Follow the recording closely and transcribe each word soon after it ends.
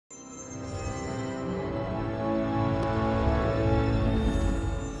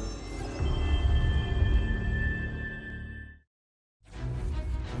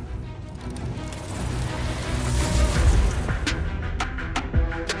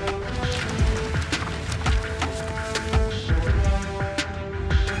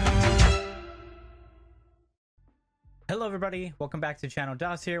everybody, welcome back to the channel.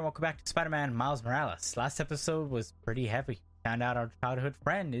 Das here. Welcome back to Spider-Man Miles Morales. Last episode was pretty heavy. Found out our childhood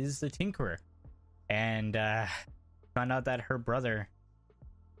friend is the Tinkerer, and found out that her brother,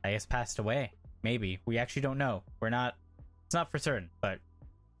 I guess, passed away. Maybe. We actually don't know. It's not for certain, but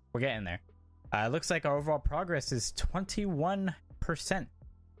we're getting there. It looks like our overall progress is 21%.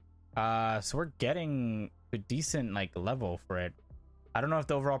 So we're getting a decent level for it. I don't know if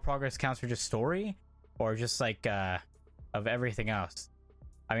the overall progress counts for just story or just of everything else.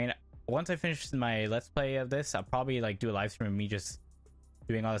 I mean, once I finish my let's play of this, I'll probably do a live stream of me just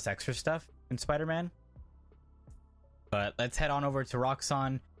doing all this extra stuff in Spider-Man. But let's head on over to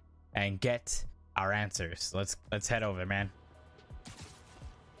Roxxon and get our answers. Let's head over, man.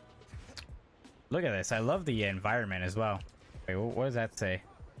 Look at this. I love the environment as well. Wait, what does that say?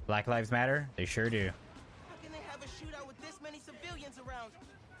 Black Lives Matter? They sure do. How can they have a shootout with this many civilians around?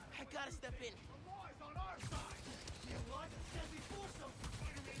 I gotta step in.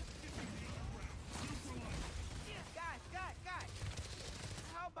 Guys.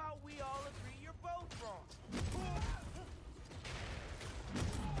 How about we all agree you're both wrong?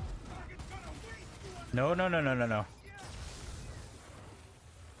 No.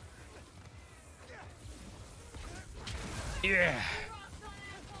 Yeah.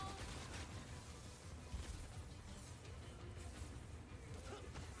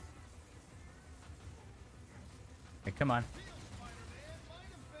 Hey, come on.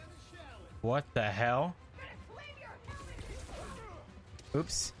 What the hell?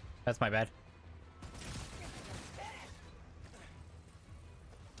 Oops, that's my bad.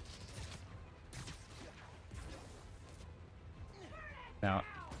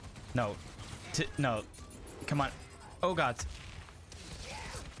 No, come on. Oh god.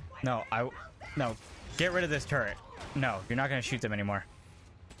 No, get rid of this turret. No, you're not gonna shoot them anymore.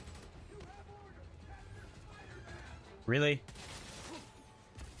 Really?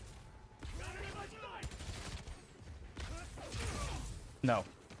 No,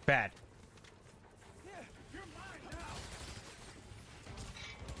 bad.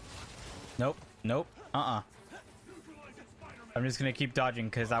 Nope. I'm just gonna keep dodging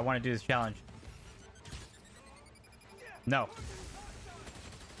because I want to do this challenge. No.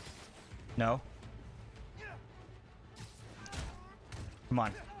 Come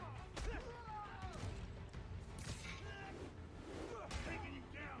on.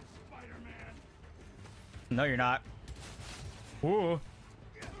 No, you're not. Ooh.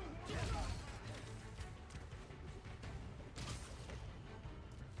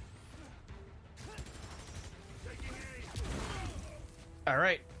 All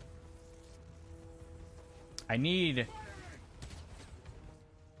right. I need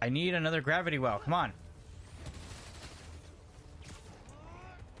another gravity well. Come on.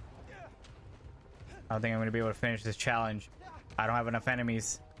 I don't think I'm going to be able to finish this challenge. I don't have enough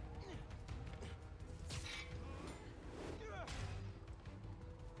enemies.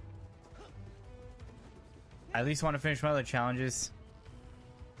 I at least want to finish my other challenges.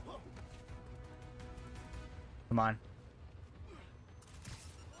 Come on.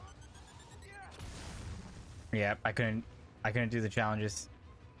 Yeah, I couldn't do the challenges.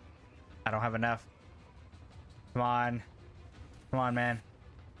 I don't have enough. Come on, man.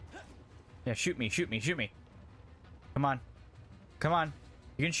 Yeah, shoot me. Come on.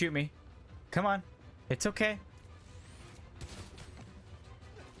 You can shoot me. Come on. It's okay.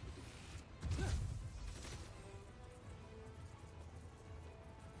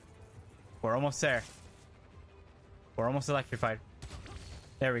 We're almost there. We're almost electrified.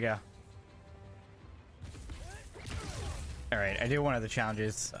 There we go. Alright, I did one of the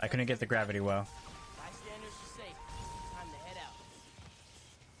challenges. I couldn't get the gravity well. Bystanders are safe. Time to head out.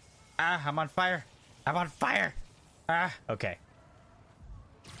 Ah, I'm on fire. Ah, okay.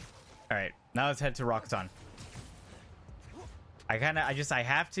 Alright, now let's head to Roxxon. I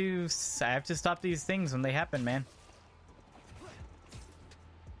have to stop these things when they happen, man.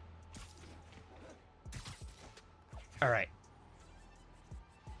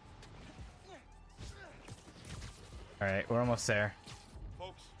 Alright, we're almost there.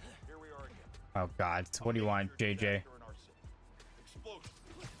 Folks, here we are again. Oh god, what do you want, JJ?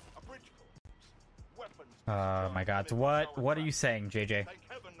 Oh my god, what are you saying, JJ? Thank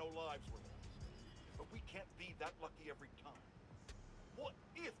heaven no lives were lost. But we can't be that lucky every time. What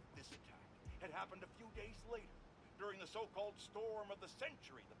if this attack had happened a few days later, during the so-called storm of the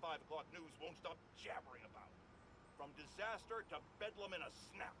century the 5 o'clock news won't stop jabbering about? From disaster to bedlam in a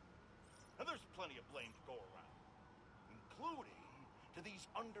snap. And there's plenty of blame to go around, including to these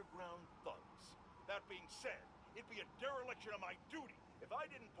underground thugs. That being said, it'd be a dereliction of my duty if I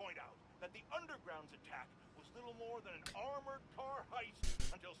didn't point out that the Underground's attack was little more than an armored car heist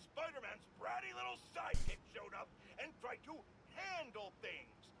until Spider-Man's bratty little sidekick showed up and tried to handle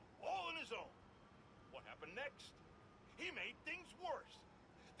things, all on his own. What happened next? He made things worse.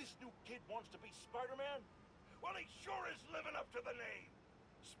 This new kid wants to be Spider-Man? Well, he sure is living up to the name.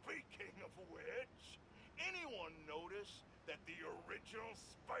 Speaking of which, anyone notice that the original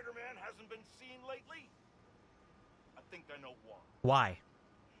Spider-Man hasn't been seen lately? I think I know why. Why?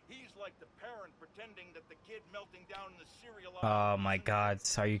 He's like the parent pretending that the kid melting down in the cereal Oh aisle my isn't god,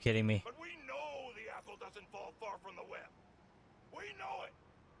 him. are you kidding me? But we know the apple doesn't fall far from the web. We know it.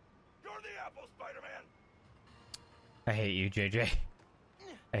 You're the apple, Spider-Man. I hate you, JJ.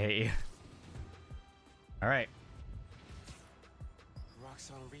 I hate you. Alright.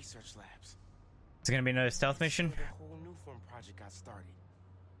 Roxxon Research Labs. Is it gonna be another stealth mission? The whole new form project got started.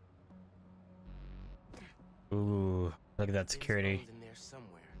 Ooh, look at that There's security. phones in there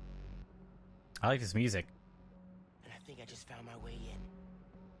somewhere. I like this music. And I think I just found my way in.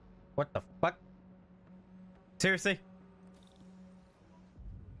 What the fuck? Seriously?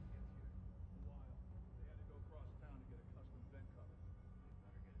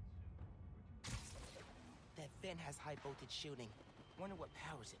 That vent has high voltage shielding. Wonder what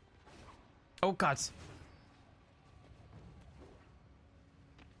powers it. Oh god.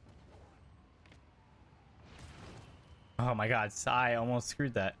 Oh my god, I almost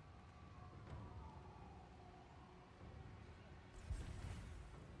screwed that.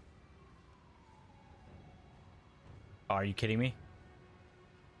 Are you kidding me?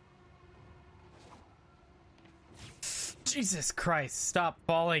 Jesus Christ, stop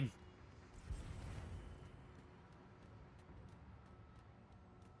falling.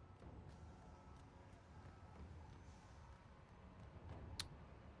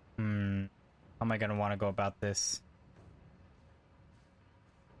 How am I gonna want to go about this?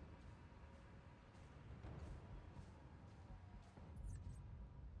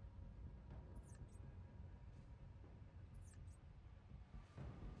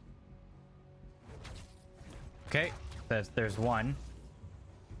 Okay, there's one.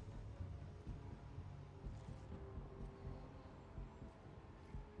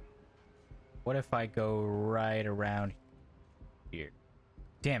 What if I go right around here?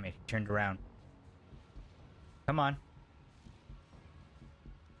 Damn it, he turned around. Come on.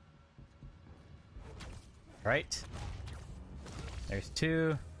 Right. There's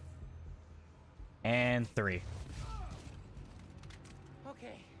 2. And 3.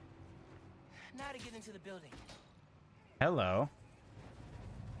 Okay. Now to get into the building. Hello.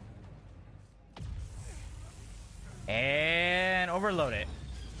 And overload it.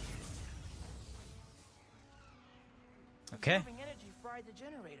 Okay. Absorbing energy fried the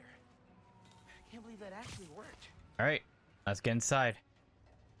generator. I can't believe that actually worked. All right. Let's get inside.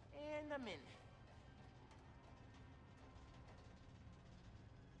 And I'm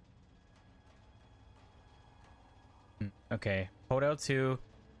in. Okay. Hold L2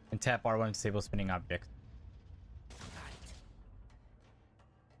 and tap R1 to disable spinning objects. Got it.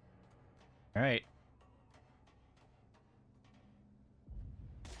 All right.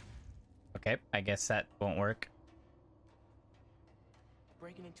 Okay. I guess that won't work.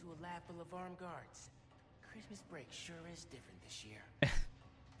 Breaking into a lab full of armed guards. Christmas break sure is different this year. I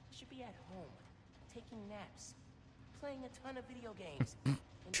should be at home, taking naps, playing a ton of video games. and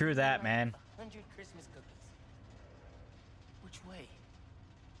True eating that, like man. 100 Christmas cookies. Which way?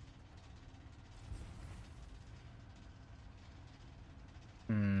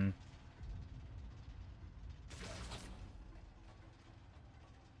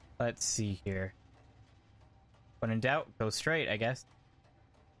 Let's see here. When in doubt, go straight, I guess.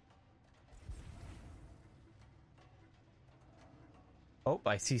 Oh,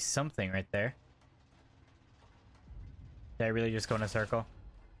 I see something right there. Did I really just go in a circle?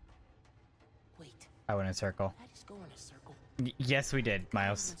 Wait, I went in a circle. did I just go in a circle? Yes, we did, Who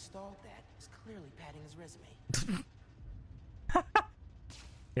Miles. installed that is clearly padding his resume.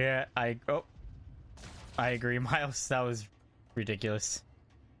 Yeah, I agree, Miles. That was ridiculous.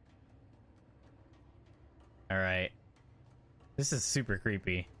 All right. This is super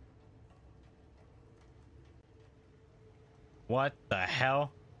creepy. What the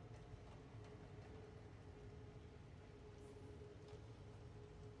hell?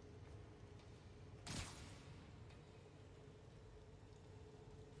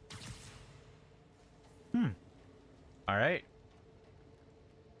 All right.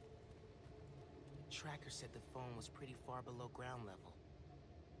 Tracker said the phone was pretty far below ground level.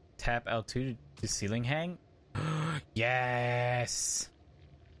 Tap L2 to ceiling hang. Yes.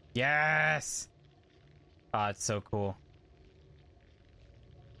 Yes. Oh, it's so cool.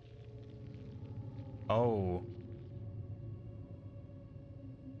 Oh.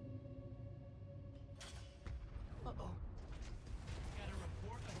 Uh-oh. Got a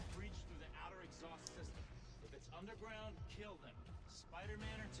report of a breach through the outer exhaust system. If it's underground, kill them.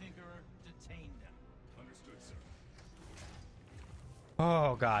 Spiderman or Tinkerer, detain them. Understood, sir.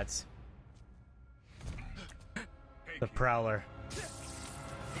 Oh, gods. The Prowler.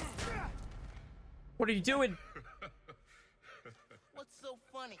 What are you doing? What's so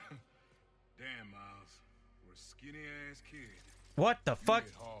funny? Damn, Miles. We're a skinny ass kid. What the fuck?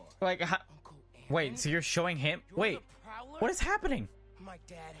 Hit hard. Like, Uncle Aaron? wait, so you're showing him? You're Wait, the Prowler? what is happening? My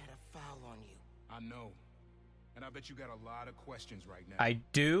dad had a foul on you. I know. And I bet you got a lot of questions right now. I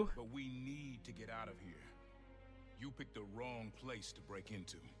do? But we need to get out of here. You picked the wrong place to break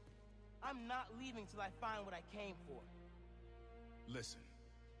into. I'm not leaving till I find what I came for. Listen,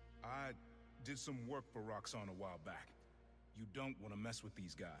 I did some work for Roxxon a while back. You don't want to mess with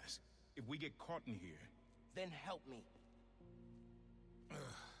these guys. If we get caught in here... Then help me.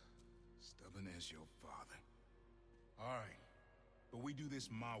 Stubborn as your father. All right, but we do this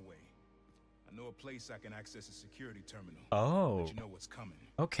my way. I know a place I can access a security terminal. Oh. Let you know what's coming.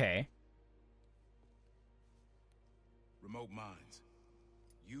 Okay. Remote mines.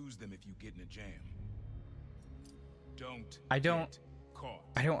 Use them if you get in a jam. I don't get caught.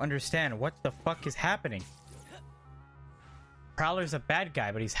 I don't understand. What the fuck is happening? Prowler's a bad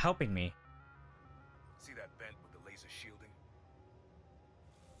guy, but he's helping me. See that vent with the laser shielding?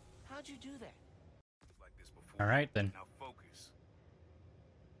 How'd you do that? Like this before. All right, then. Now focus.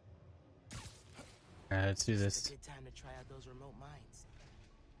 Let's do It's a this. good time to try out those remote mines.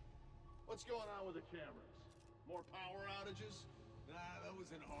 What's going on with the cameras? More power outages? Nah, that was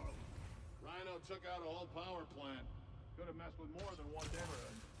in Harlem. Rhino took out a whole power plant. Could have messed with more than one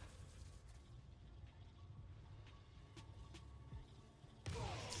neighborhood.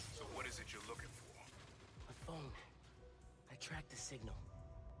 So what is it you're looking for? A phone. I tracked the signal.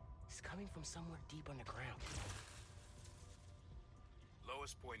 It's coming from somewhere deep underground.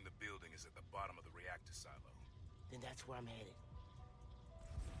 Lowest point in the building is at the bottom of the reactor silo. Then that's where I'm headed.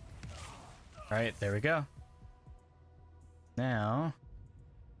 All right, there we go. Now,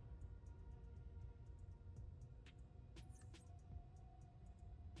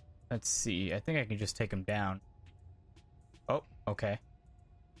 let's see. I think I can just take him down. Oh, okay.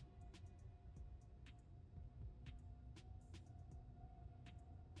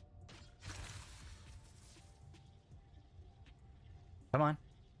 Come on.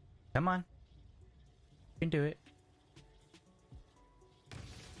 Come on. You can do it.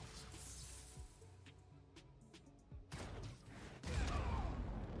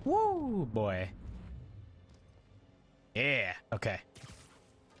 Woo, boy. Yeah, okay.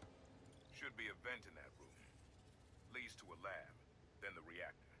 Should be a vent in that room. Leads to a lab, then the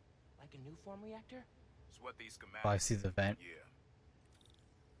reactor. Like a new form reactor? It's what these schematics... Oh, I see the vent. Yeah.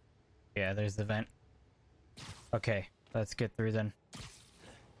 Yeah, there's the vent. Okay, let's get through then.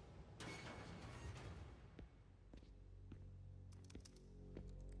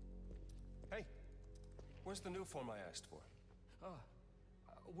 Hey, where's the new form I asked for?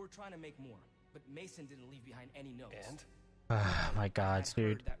 We're trying to make more, but Mason didn't leave behind any notes. And? Oh my god, I dude.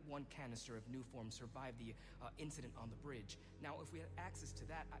 heard that one canister of new form survived the incident on the bridge. Now, if we had access to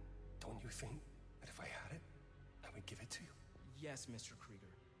that, Don't you think that if I had it, I would give it to you? Yes, Mr.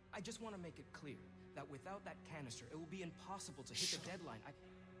 Krieger. I just want to make it clear that without that canister, it will be impossible to hit the deadline.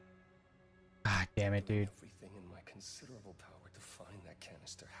 God damn it, dude. Everything in my considerable power to find that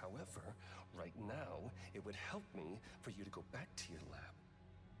canister. However, right now, it would help me for you to go back to your lab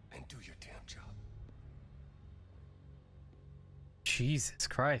and do your damn job. Jesus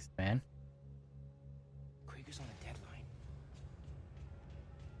Christ, man. Krieger's on a deadline.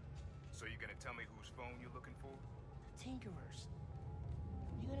 So you're gonna tell me whose phone you're looking for? Tinkerers.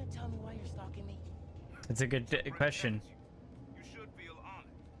 You gonna tell me why you're stalking me? It's a good question. You should feel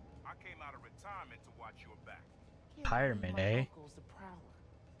honored. I came out of retirement to watch your back. Can't Retirement, believe my eh? uncle's the Prowler.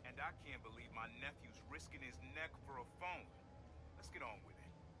 And I can't believe my nephew's risking his neck for a phone. Let's get on with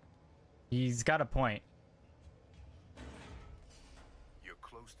it. He's got a point. You're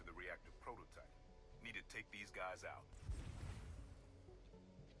close to the reactor prototype. Need to take these guys out.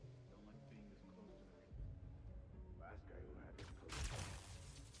 Don't like being this close to the last guy who had this close.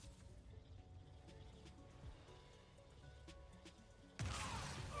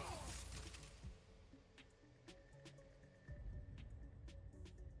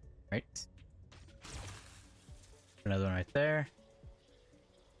 Right. Another one right there.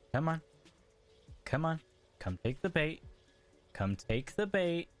 Come on. Come on. Come take the bait. Come take the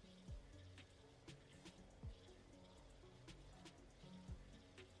bait.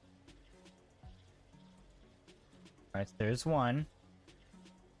 Alright, so there's one.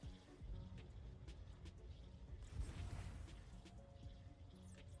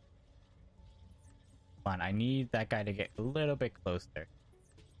 Come on, I need that guy to get a little bit closer.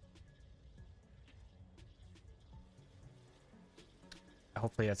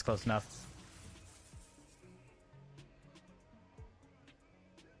 Hopefully that's close enough.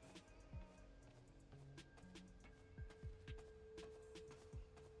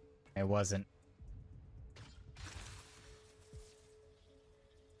 It wasn't.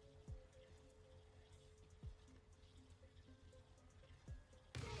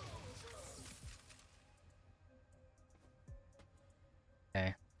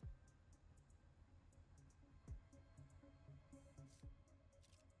 Okay.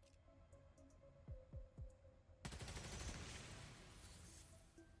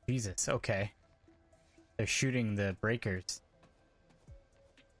 Jesus, okay. They're shooting the breakers.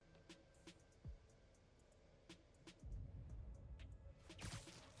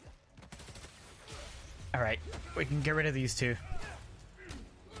 Alright, we can get rid of these two.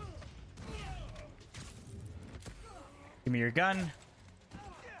 Give me your gun.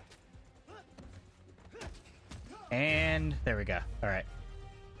 And there we go. Alright.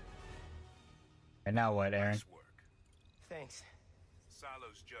 And now what, Aaron? Nice work. Thanks.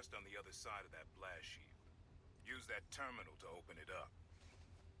 Silo's just on the other side of that blast shield. Use that terminal to open it up.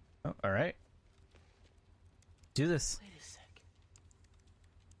 Oh, alright. Do this. Wait a sec.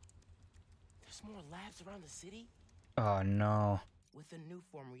 There's more labs around the city? Oh no. With a new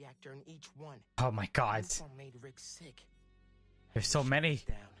form reactor in each one. Oh my god. New form made Rick sick. There's so many.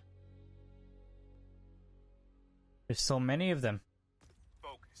 Down. There's so many of them.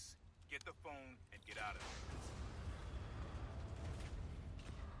 Focus. Get the phone and get out of there.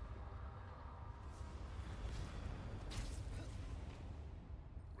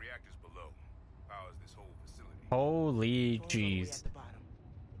 Reactors below. Powers this whole facility. Holy Phone's all the way jeez. at the bottom.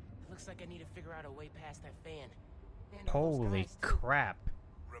 Looks like I need to figure out a way past that fan. And all those Holy guys, too. crap.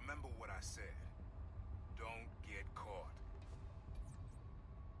 Remember what I said. Don't get caught.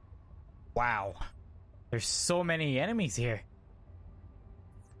 Wow. There's so many enemies here.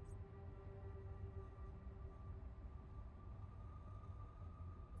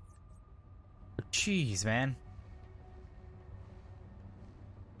 Jeez, man.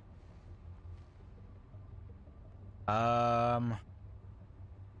 All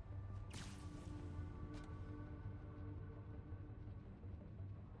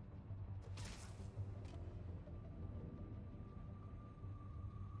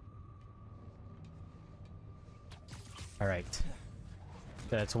right.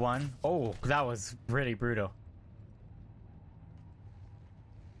 That's one. Oh, that was really brutal.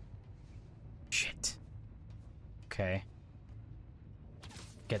 Shit. Okay.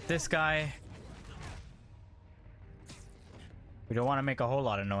 Get this guy. We don't want to make a whole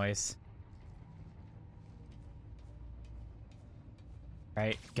lot of noise.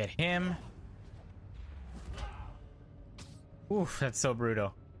 Right, get him. Oof, that's so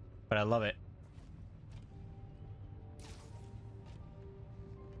brutal. But I love it.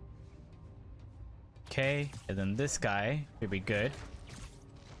 Okay, and then this guy should be good.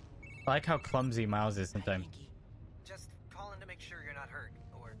 I like how clumsy Miles is sometimes. Just calling to make sure you're not hurt,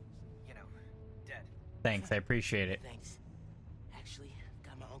 or, you know, dead. Thanks, I appreciate it. Thanks. Actually,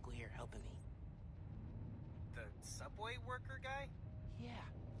 got my uncle here helping me. The subway worker guy? Yeah.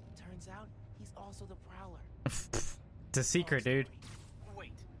 Turns out he's also the Prowler. It's a secret, dude.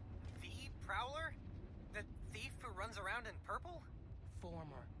 Wait, the Prowler? The thief who runs around in purple?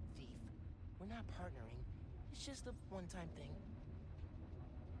 Former thief. We're not partnering. It's just a one-time thing.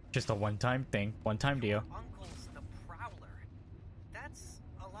 Just a one-time thing, one-time deal. Uncle's the Prowler. That's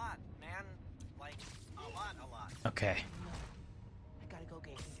a lot, man. Like, a lot. Okay. No. I gotta go,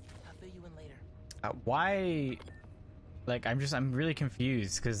 gang. I'll fill you in later. Why? Like, I'm really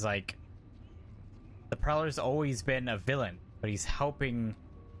confused because like, the Prowler's always been a villain, but he's helping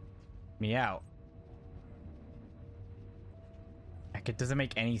me out. Like, it doesn't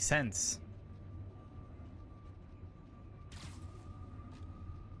make any sense.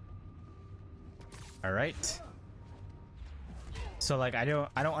 All right. So like, I don't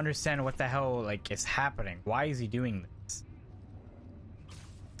understand what the hell like is happening. Why is he doing this?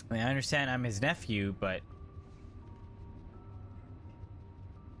 I mean, I understand I'm his nephew, but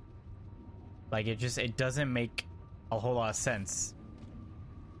like, it doesn't make a whole lot of sense.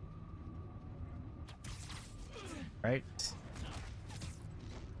 Right?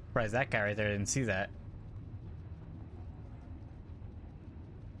 Surprised that guy right there didn't see that.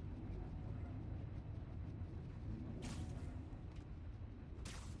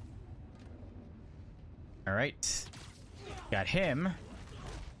 All right. Got him.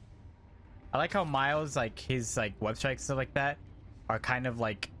 I like how Miles, like his like web strikes stuff like that, are kind of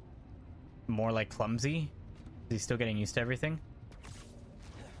like more like clumsy. He's still getting used to everything.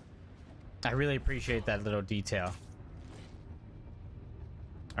 I really appreciate that little detail.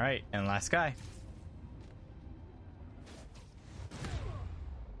 All right, and last guy.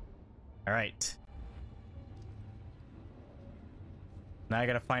 All right. Now I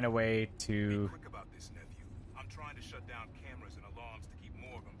gotta find a way to. Be quick about this, nephew. I'm trying to shut down cameras and alarms to keep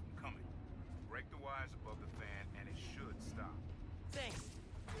more of them from coming. Break the wires above the fan, and it should stop. Thanks.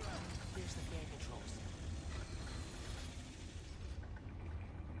 There's the fan controls.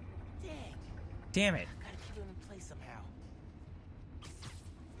 Dang. Damn it. Gotta keep them in place somehow.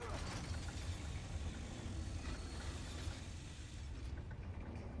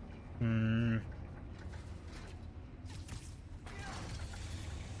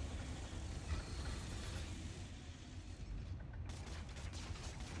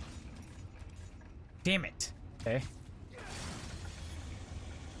 Damn it. Okay.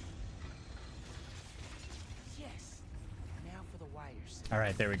 Yes. Now for the wires. All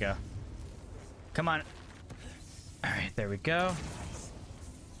right, there we go. Come on. All right, there we go.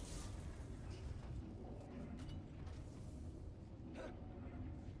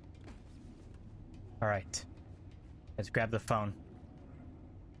 All right. Let's grab the phone.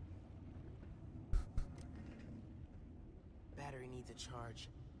 Battery needs a charge.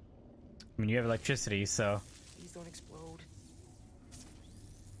 I mean, you have electricity, so. Please don't explode.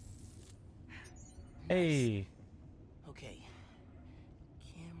 Hey. Okay.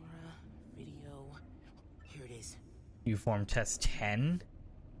 Camera, video. Here it is. You form test 10?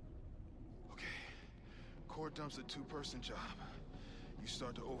 Okay. Core dumps a two-person job. You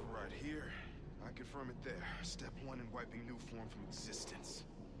start to override here. I confirm it there. Step 1 in wiping new form from existence.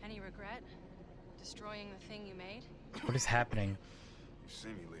 Any regret? Destroying the thing you made? What is happening? You've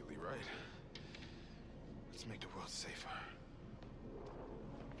seen me lately, right? Let's make the world safer.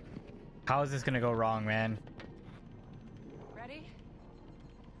 How is this gonna go wrong, man? Ready?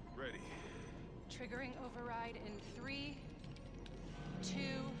 Ready. Triggering override in 3, 2...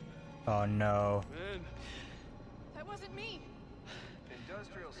 Oh no. Man. That wasn't me!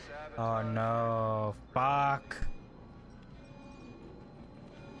 Industrial sabotage. Oh no. Fuck.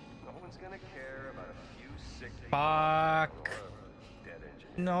 No one's gonna care about a few sick people Fuck. or a dead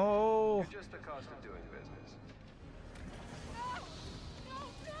engineer. No. You're just the cost of doing business.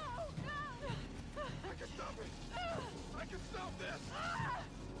 I can stop it. I can stop this.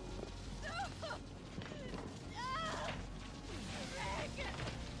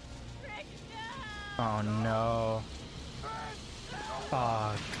 Oh no.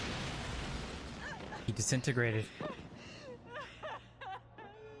 Fuck. He disintegrated.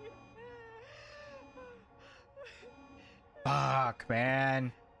 Fuck,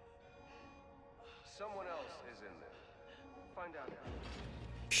 man. Someone else is in there. Find out how.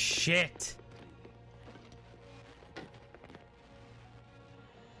 Shit.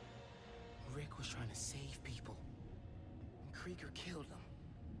 Rick was trying to save people. And Krieger killed them.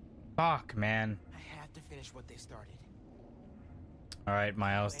 Fuck, man. I have to finish what they started. All right,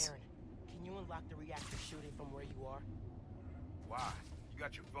 Miles. Aaron, can you unlock the reactor shooting from where you are? Why? You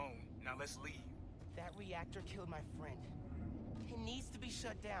got your phone. Now let's leave. That reactor killed my friend. It needs to be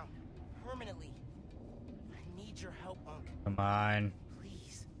shut down. Permanently. I need your help, Unc. Come on.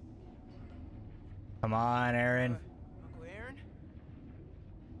 Please. Come on, Aaron. Uncle Aaron?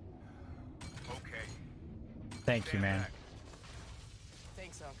 Okay. Thank you, Stand man. back.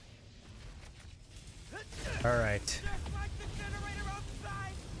 Thanks, Unc. All right. Just like the generator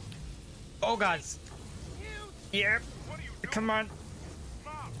outside. Oh, God. You Yep. What are you doing? Come on.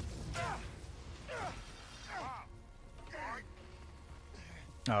 Mom!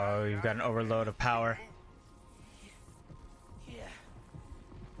 Oh, you've got an overload of power. Yeah.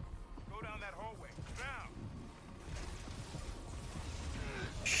 Go down that hallway. Now!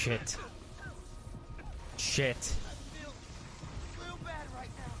 Shit. Shit. I feel real bad right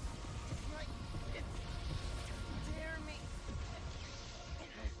now. Like it's tearing me.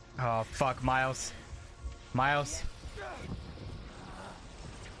 Oh, fuck, Miles. Miles.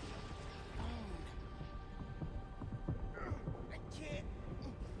 I can't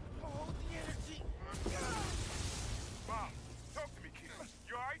hold the energy. Mom, talk to me, kid.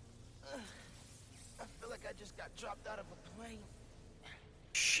 You alright? I feel like I just got dropped out of a plane.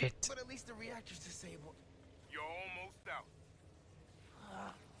 Shit. But at least the reactor's disabled. You're almost out.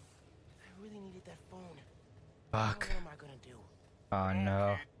 I really needed that phone. Fuck. Now what am I gonna do? Oh, Come on,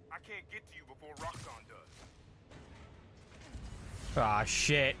 no. kid. I can't get to you before Roxxon does. Oh,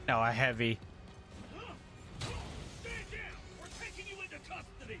 shit. Oh, a heavy. Stand down!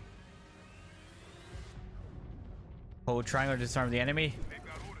 Hold triangle to disarm the enemy. They've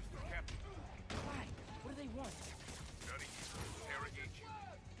got orders from Captain. Why? What do they want? Study you, interrogate you.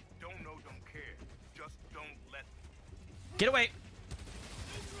 Don't know, don't care. Just don't let them. Get away!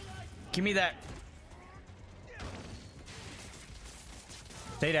 Give me that.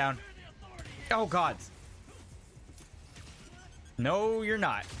 Stay down. Oh, God. No, you're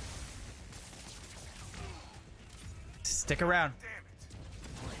not. Stick around. Damn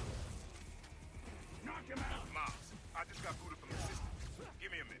it. Knock him out. Miles, I just got booted from the system.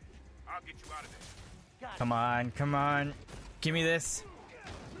 Give me a minute. I'll get you out of there. Come on, come on. Give me this.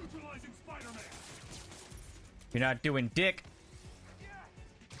 Neutralizing Spider-Man. You're not doing dick.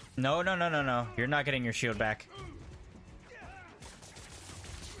 No, no, no, no, no. You're not getting your shield back.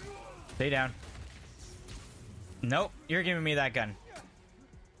 Stay down. Nope, you're giving me that gun.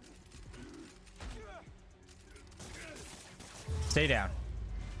 Stay down.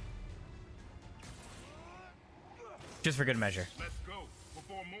 Just for good measure. Let's go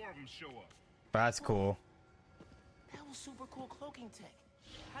before more of them show up. That's cool. That was super cool cloaking tech.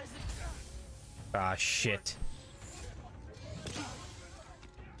 How does it... Ah, shit.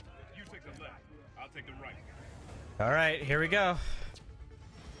 You take the left. I'll take the right. All right, here we go.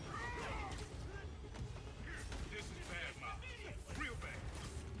 This is bad, Miles. Real bad.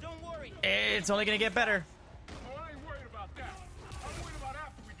 Don't worry. It's only gonna get better. Oh, I ain't worried about that. I'm worried about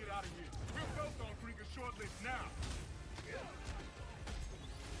after we get out of here. We're both on Krieger's short list now.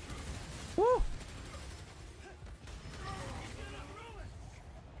 Woo!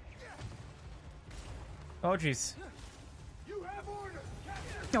 Oh, jeez. You have orders.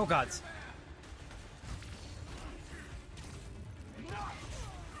 Oh, God.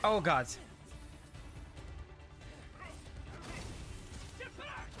 Oh, God.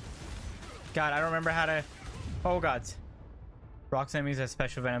 God, I don't remember how to... Oh, God. Rock's enemies have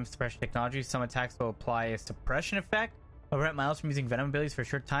special venom suppression technology. Some attacks will apply a suppression effect. Will prevent Miles from using venom abilities for a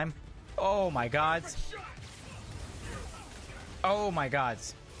short time. Oh, my God. Oh, my God.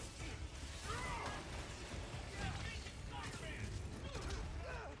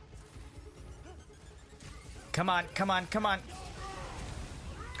 Come on, come on, come on.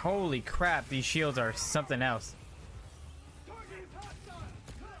 Holy crap, these shields are something else.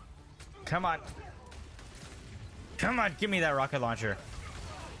 Come on. Come on, give me that rocket launcher.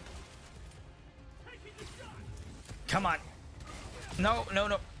 Come on. No, no,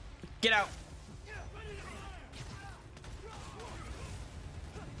 no. Get out.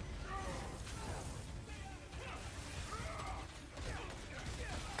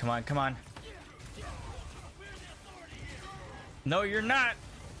 Come on, come on. No, you're not.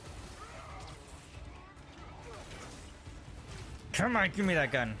 Come on, give me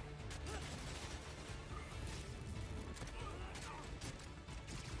that gun.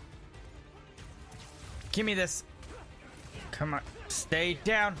 Give me this. Come on, stay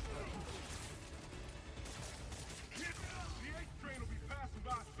down. The 8th train will be passing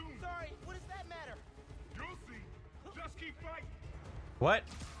by soon. Sorry, what does that matter? You'll see. Just keep fighting. What?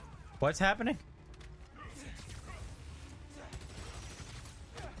 What's happening?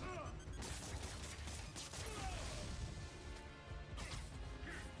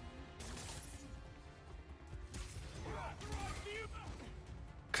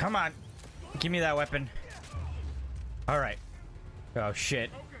 Come on. Give me that weapon. Alright. Oh,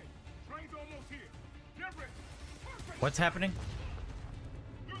 shit. Okay, train's almost here. Get ready. Perfect. What's happening?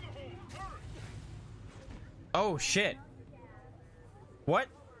 Through the hole. Hurry. Oh, shit. What?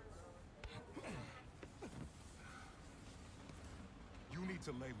 You need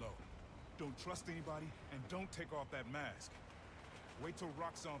to lay low. Don't trust anybody, and don't take off that mask. Wait till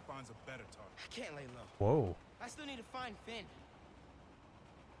Roxxon finds a better target. I can't lay low. Whoa. I still need to find Finn.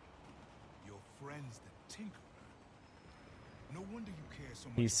 Your friend's the Tinkerer. No wonder you care so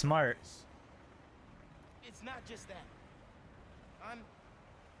much. He's about smart. this. It's not just that. I'm...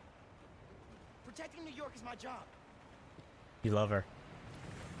 Protecting New York is my job. You love her.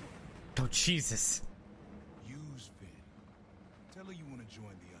 Oh, Jesus. Use Finn. Tell her you want to join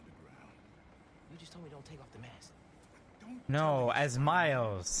the underground. You just told me don't take off the mask. Don't No, tell her as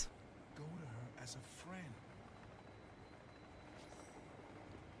Miles. Go to her as a friend.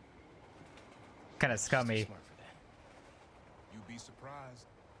 Kind of scummy. Smart for that. You'd be surprised.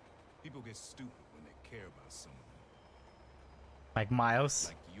 People get stupid when they care about someone. Like Miles.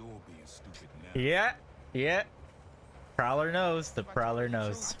 Like you're being stupid now. Yeah. Yeah. Prowler knows. The Prowler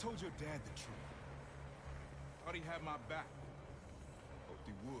knows. I told your dad the truth. Thought he had my back. Hoped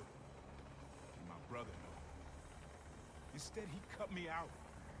he would. And my brother know. Instead, he cut me out.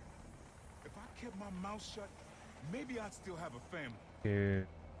 If I kept my mouth shut, maybe I'd still have a family. Dude.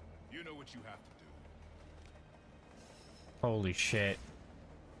 You know what you have to do. Holy shit.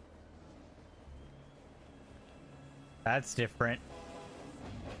 That's different.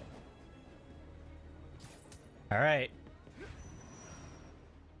 Alright.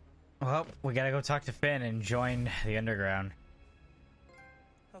 Well, we gotta go talk to Finn and join the underground.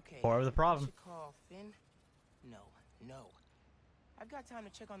 Okay. Or the problem. I should call Finn? No. I've got time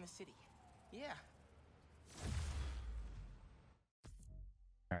to check on the city. Yeah.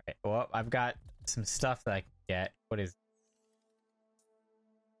 Alright, well, I've got some stuff that I can get. What is it?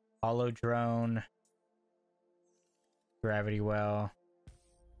 Hollow drone. Gravity well.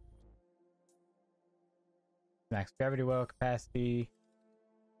 Max gravity well capacity.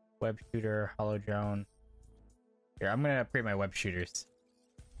 Web shooter, hollow drone. Here, I'm gonna upgrade my web shooters.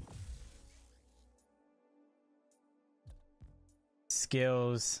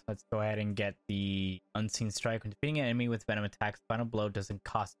 Skills. Let's go ahead and get the unseen strike. When defeating an enemy with venom attacks, final blow doesn't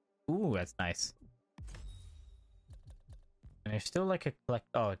cost. Ooh, that's nice. And there's still like a collect.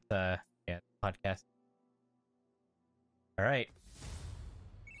 Oh, it's yeah, podcast. All right.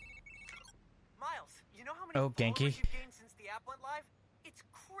 Miles, you know how many Oh, Genki. followers you've gained since the app went live? It's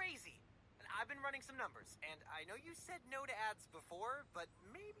crazy. And I've been running some numbers, and I know you said no to ads before, but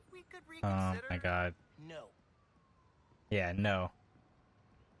maybe we could reconsider. Oh my god. No. Yeah, no.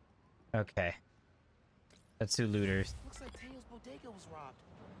 Okay. Let's do looters. Looks like Teo's bodega was robbed.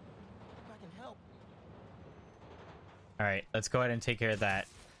 If I can help. Alright, let's go ahead and take care of that.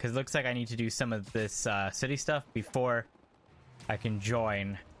 Because it looks like I need to do some of this city stuff before I can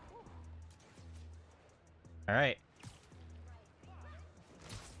join. Alright.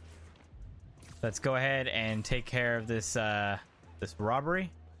 Let's go ahead and take care of this this robbery.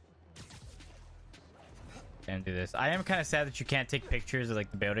 And do this. I am kind of sad that you can't take pictures of like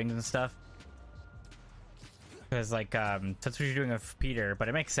the buildings and stuff. Because like that's what you're doing with Peter, but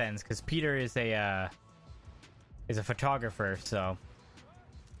it makes sense because Peter is a photographer, so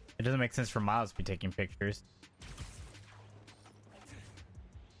it doesn't make sense for Miles to be taking pictures.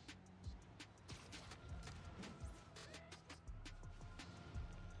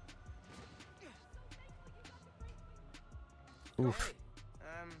 Oof.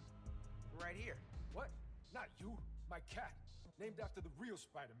 Right here. What? Not you. My cat. Named after the real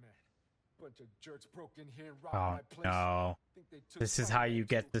Spider-Man. Bunch of jerks broke in here and robbed Oh my place. no. Think they took This is how you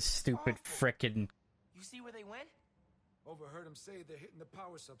get the stupid frickin' You see where they went? Overheard them say they're hitting the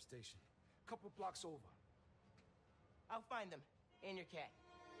power substation. Couple blocks over. I'll find them. And your cat.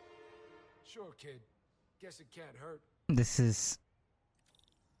 Sure, kid. Guess it can't hurt. This is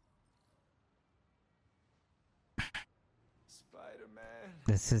Spider-Man.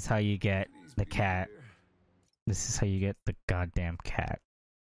 This is how you get the cat. This is how you get the goddamn cat.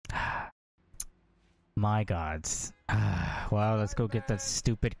 My gods. Well, let's go get that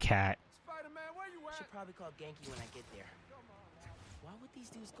stupid cat. Spider-Man, where you at? Should probably call Genki when I get there. Why would these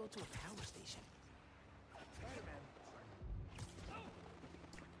dudes go to a power station?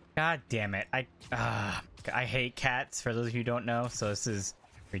 God damn it. I hate cats, for those of you who don't know, so this is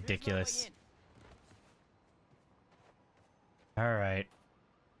ridiculous. Alright.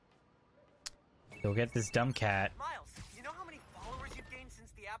 Go get this dumb cat. Miles, you know how many followers you've gained since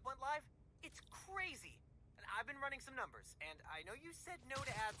the app went live? It's crazy. And I've been running some numbers, and I know you said no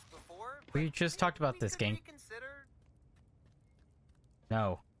to ads before. We just talked about this game.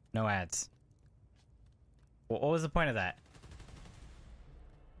 No. No ads. Well, what was the point of that?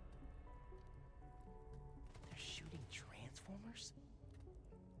 They're shooting transformers?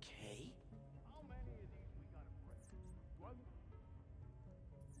 Okay. How many of these we gotta break? One?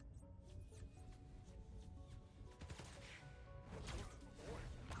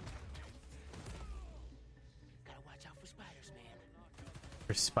 Gotta watch out for spiders, man.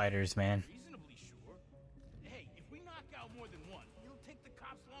 For spiders, man. Reasonably sure. Hey, if we knock out more than one, it'll take the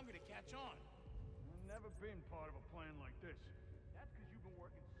cops longer to catch on. I've never been part of a plan like this. That's because you've been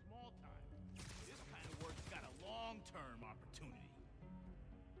working small time. This kind of work's got a long-term opportunity.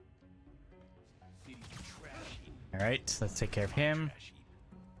 City's a trash heap. Alright, let's take care of him. Trash heap.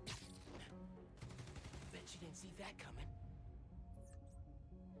 Bet you didn't see that coming.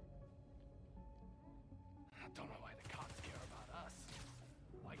 I don't know why the cops care about us.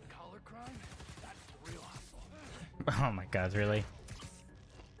 White collar crime? That's the real hustle. Oh my god, really?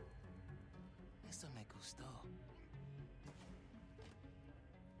 Eso me gustó.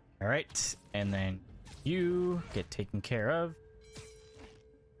 Alright, and then you get taken care of.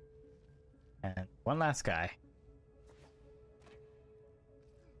 And one last guy.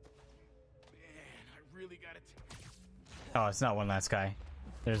 Man, I really gotta Oh, it's not one last guy.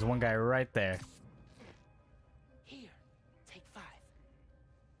 There's one guy right there. Here, take 5.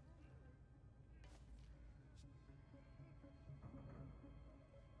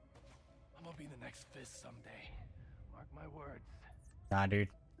 I'll be the next Fist someday. Mark my words. Nah, dude.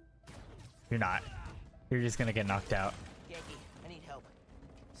 You're not. You're just gonna get knocked out. Yankee, I need help.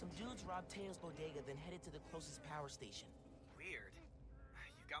 Some dudes robbed Teo's bodega, then headed to the closest power station. Weird.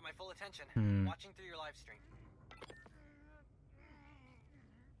 You got my full attention. Hmm. Watching through your live stream.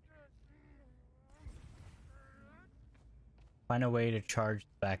 Find a way to charge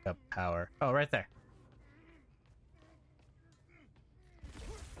backup power. Oh, right there.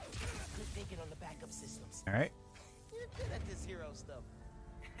 Good thinking on the backup systems. All right. You're good at this hero stuff.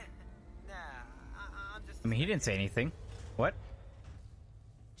 Nah, I'm just... I mean, he didn't say anything. What?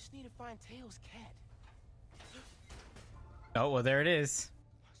 Just need to find Teo's cat. Oh, well, there it is.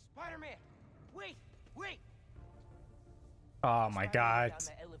 Spider-Man! Wait! Wait! Oh my God. Down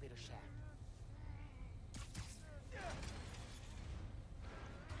that elevator shaft.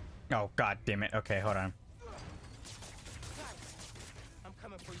 Oh, God damn it. Okay, hold on. I'm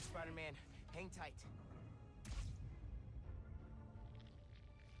coming for you, Spider-Man. Hang tight.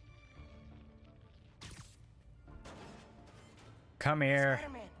 Come here.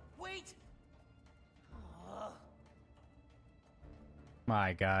 Spider-Man, wait!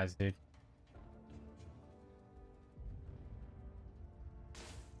 My God, dude.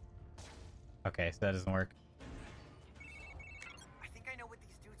 Okay, so that doesn't work. I think I know what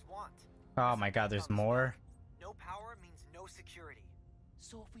these dudes want. Oh my God, there's more. No power means no security.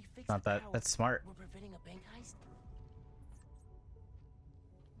 So if we fix Not the that. power, That's smart. we're preventing a bank heist?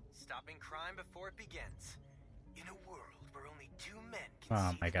 Stopping crime before it begins. In a world where only two men can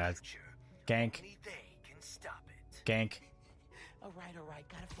Oh see my the God. future, Gank. only they can stop it. Gank. Alright,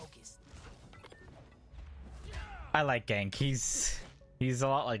 gotta focus. I like Gank. He's a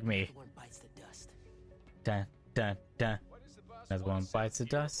lot like me. One bites the dust. Dun dun dun. Another one bites the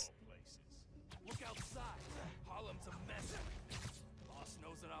dust. Look outside. Harlem's a mess. Boss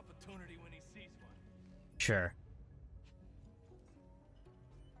knows an opportunity when he sees one. Sure.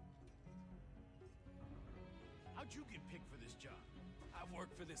 How'd you get picked for this job? I've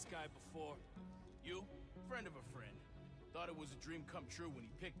worked for this guy before. You? Friend of a friend. Thought it was a dream come true when he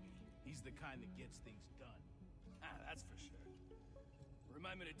picked me. He's the kind that gets things done. Ah, that's for sure.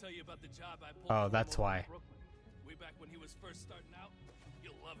 Remind me to tell you about the job I pulled. Oh, for that's him over in why. Brooklyn. Way back when he was first starting out.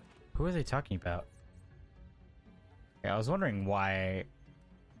 You'll love it. Who are they talking about? Yeah, I was wondering why.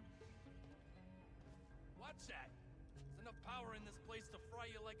 Watch that. There's enough power in this place to fry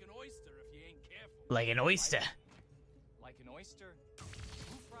you like an oyster if you ain't careful. Like an oyster. Like an oyster?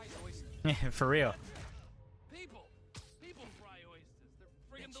 Who fries oysters? For real. People fry oysters. They're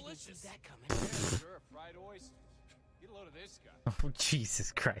friggin' Bet you didn't see delicious. that coming. Yeah, sure, fried oysters. Get a load of this guy. Oh,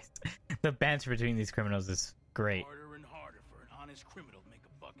 Jesus Christ. The banter between these criminals is great. Harder and harder for an honest criminal to make a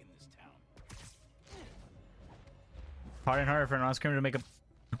buck in this town. Harder and harder for an honest criminal to make a...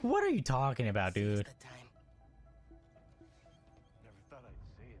 What are you talking about, dude? The time. Never thought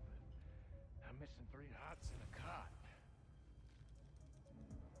I'd say it, but I'm missing 3 hots in a cot.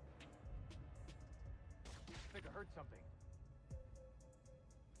 I think I heard something.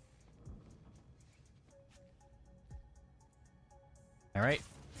 Alright.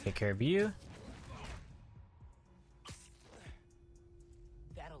 Take care of you.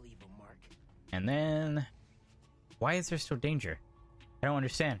 That'll leave a mark. And then... Why is there still danger? I don't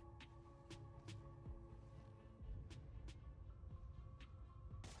understand.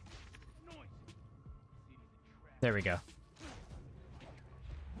 There we go.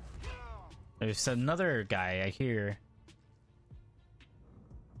 There's another guy I hear.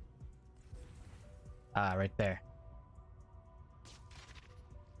 Ah, right there.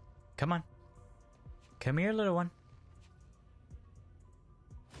 Come on. Come here, little one.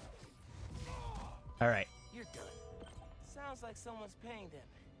 Alright. You're done. Sounds like someone's paying them.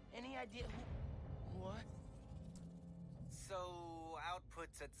 Any idea who... What? So,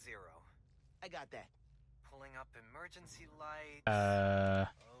 output's at 0. I got that. Pulling up emergency lights.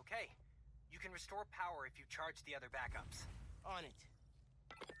 Okay. You can restore power if you charge the other backups. On it.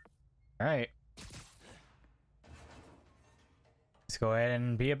 Alright. Let's go ahead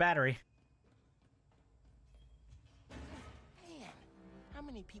and be a battery. Man, how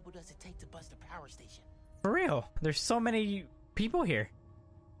many people does it take to bust a power station? For real. There's so many people here.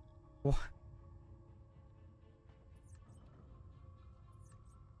 What? You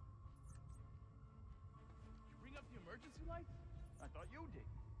bring up the emergency lights? I thought you did.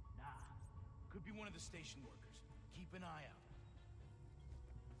 Nah. Could be one of the station workers. Keep an eye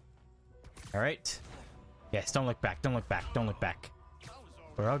out. Alright. Yes, don't look back. Don't look back. Don't look back.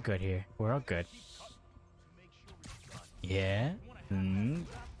 We're all good here. We're all good. Yeah.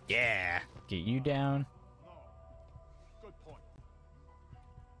 Yeah. Get you down. Good point.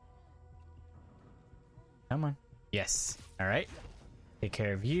 Come on. Yes. All right. Take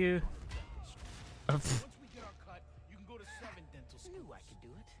care of you. Once we get our cut, you can go to 7 dental schools. Knew I could do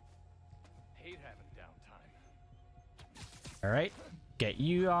it. Hate having downtime. All right. Get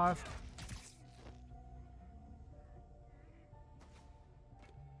you off.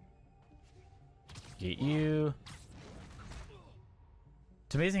 Get you.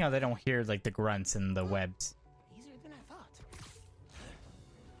 It's amazing how they don't hear like the grunts and the webs. Easier than I thought.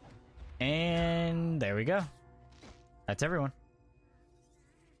 And there we go. That's everyone.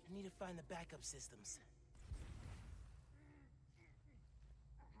 I need to find the backup systems.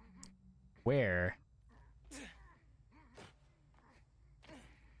 Where?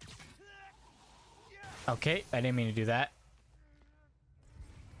 Okay, I didn't mean to do that.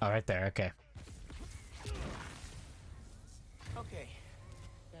 Oh, right there. Okay. Okay.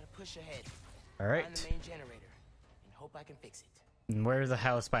 Gotta push ahead. All right. Find the main generator and hope I can fix it. And where the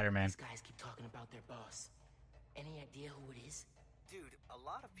hell is Spider-Man? These guys keep talking about their boss. Any idea who it is? Dude, a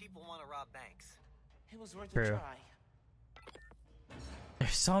lot of people want to rob banks. It was worth True. a try.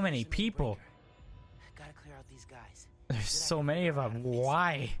 There's so many people. Gotta clear out these guys. There's so many of them.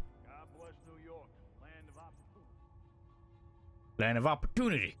 Why? God bless New York, land of opportunity. Land of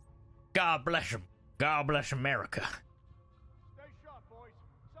opportunity. God bless them. God bless America. Stay sharp, boys.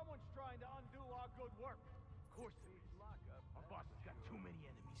 Someone's trying to undo our good work. Of course there is. Lockup. Our boss has got too many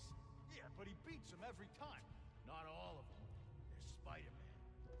enemies. Yeah, but he beats them every time. Not all of them. There's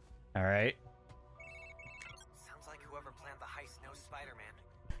Spider-Man. All right. Sounds like whoever planned the heist knows Spider-Man.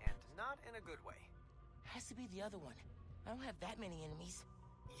 And not in a good way. Has to be the other one. I don't have that many enemies.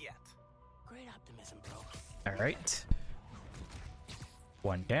 Yet. Great optimism, bro. All right.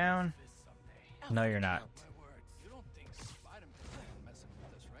 One down. No, you're not. You don't think Spider-Man's messing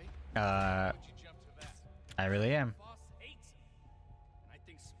with us, right? Why'd you jump to that? I really am. Boss hates him. And I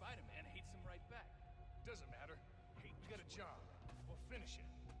think Spider-Man hates him right back. Doesn't matter. Hey, we got a job. We'll finish it.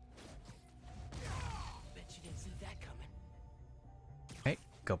 Bet you didn't see that coming. Okay,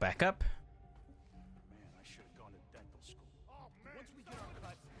 go back up. Man, I should have gone to dental school. Oh, man. Once we get our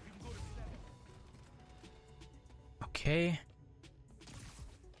cut, we can go to 7. Okay.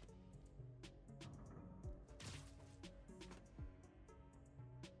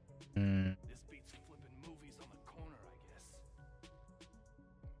 This beats flipping movies on the corner, I guess.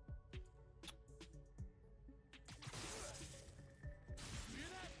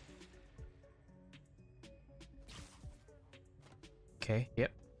 Okay.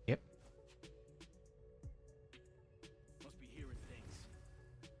 Yep. Yep. Must be hearing things.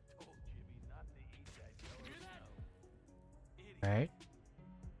 Told Jimmy not to eat that yellow snow. Idiot. All right.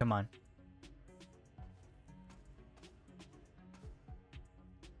 Come on.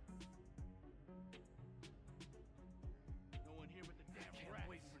 No one here but the damn Can't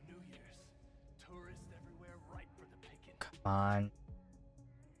wait for New Year's. Tourists everywhere ripe for the picking. Come on.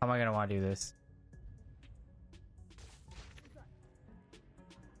 How am I gonna want to do this?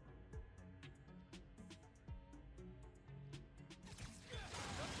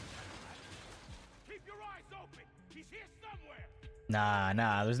 Keep your eyes open. He's here somewhere.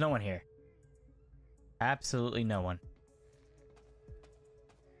 Nah. There's no one here. Absolutely no one.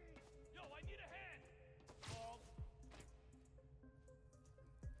 Yo, I need a hand. Paul.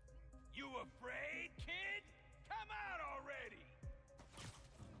 You afraid, kid? Come out already.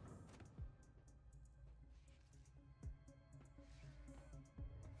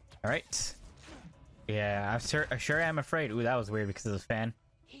 All right. Yeah, I sure am afraid. Ooh, that was weird because of the fan.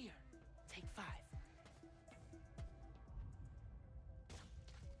 Here, take 5. Is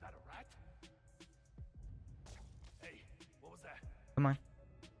that a rat? Hey, what was that? Come on.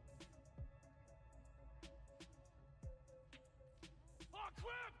 Oh,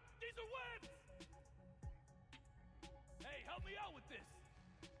 crap! These are webs! Hey, help me out with this.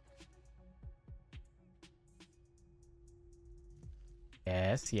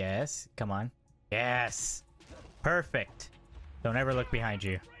 Yes. Come on. Yes. Perfect. Don't ever look behind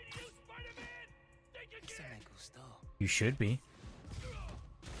you. You should be.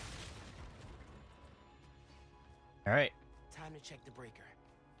 All right. Time to check the breaker.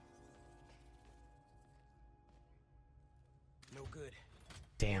 No good.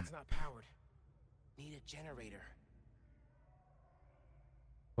 Damn. It's not powered. Need a generator.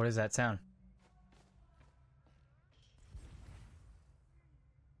 What does that sound?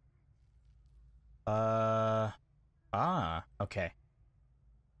 Okay.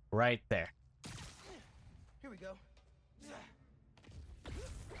 Right there. Here we go.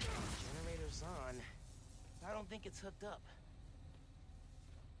 Generator's on. I don't think it's hooked up.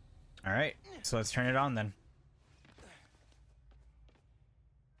 All right. So let's turn it on then.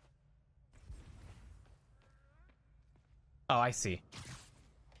 Oh, I see.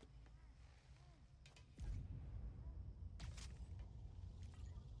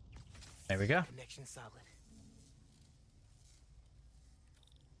 There we go. Connection solid.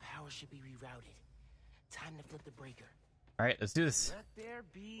 Power should be rerouted. Time to flip the breaker. All right, let's do this. Let there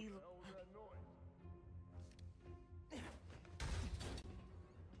be.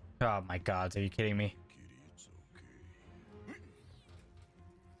 Oh my God, are you kidding me?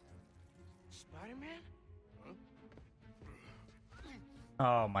 Spider-Man?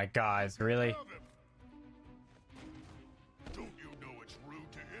 Oh my God, really? Don't you know it's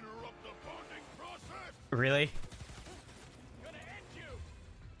rude to interrupt the bonding process? Really? Gonna end you.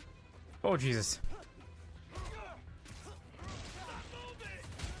 Oh Jesus.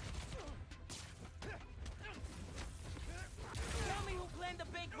 Tell me who planned the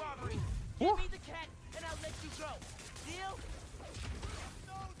bank robbery. Give me the cat, and I'll let you go. Deal?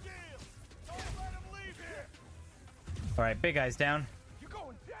 No deal. Don't let him leave here. All right, big guy's down. You're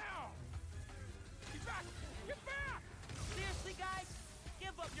going down. Get back. Get back. Seriously, guys?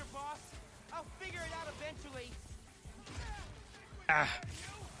 Give up your boss. I'll figure it out eventually. Ah.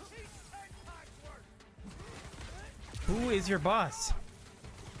 Who is your boss?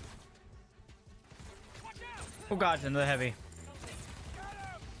 Oh God, another heavy.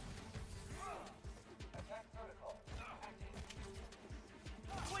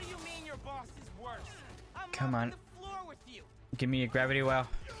 What do you mean your boss is worse? I'm Come mopping on. the floor with you. Give me a gravity well.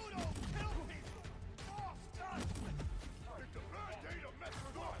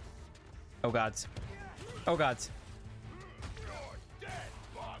 Oh gods. Oh gods.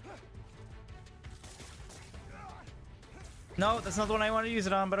 No, that's not the one I want to use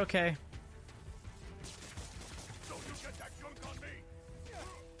it on, but okay.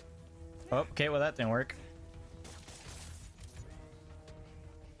 Oh, okay, well that didn't work.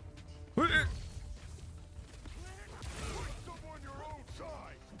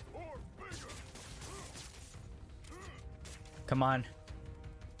 Come on.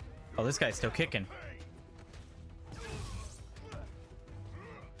 Oh, this guy's still kicking.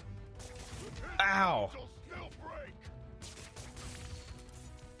 Ow!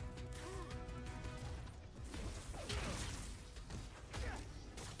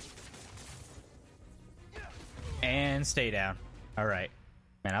 And stay down. All right.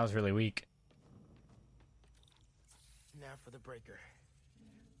 Man, I was really weak. Now for the breaker.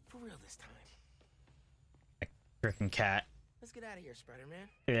 For real this time. Freaking cat. Let's get out of here, Spider-Man.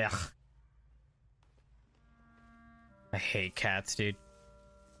 Yeah. I hate cats, dude.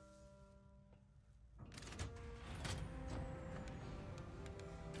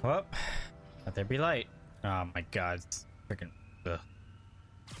 Well, let there be light. Oh my God, it's freaking. Ugh.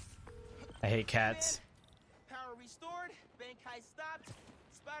 I hate cats. Power restored, bank heist stopped,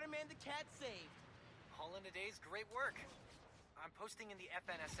 Spider-Man the cat saved. All in a day's great work. I'm posting in the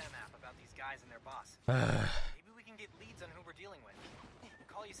FNSM app about these guys and their boss. Maybe we can get leads on who we're dealing with.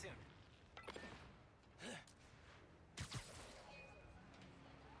 Call you soon.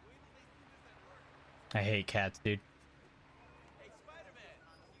 I hate cats, dude. Hey, Spider-Man,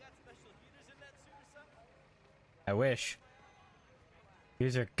 you got special heaters in that suit or something? I wish.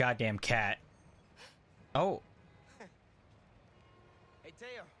 Use your goddamn cat. Oh, Hey,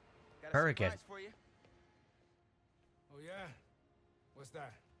 Teo. Got a Hurricane. surprise for you. Oh yeah? What's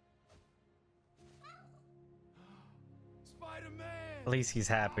that? Spider-Man! at least he's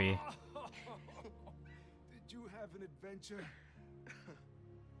happy. Did you have an adventure?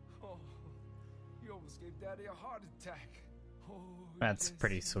 Oh, you almost gave Daddy a heart attack. Oh, That's yes,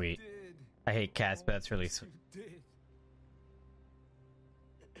 pretty you sweet. did. I hate cats, but that's really Yes, sweet. you did.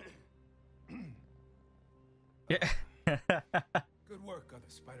 Yeah. Good work, other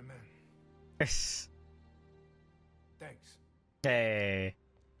Spider-Man. Thanks. Hey.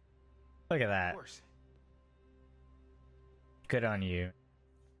 Look at that. Of course. Good on you.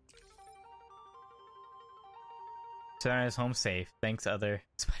 Spider-Man is home safe. Thanks, other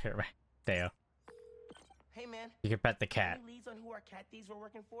Spider-Man. Theo. Hey, man. You can pet the cat. Any leads on who our cat thieves were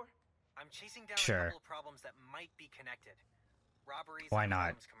working for? I'm chasing down Sure. a couple of problems that might be connected. Robberies Why on not?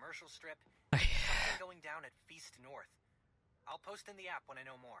 Harlem's commercial strip. Something going down at Feast North. I'll post in the app when I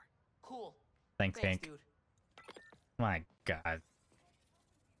know more. Cool. Thanks, Pink. dude. My God.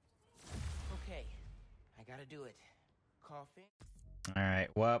 Okay. I gotta do it. Coughing. Alright,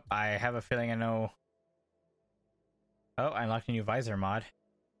 well, I have a feeling I know. Oh, I unlocked a new visor mod.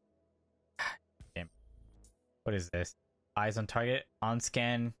 Damn. What is this? Eyes on target. On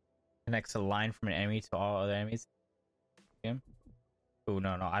scan. Connects a line from an enemy to all other enemies. Oh, no,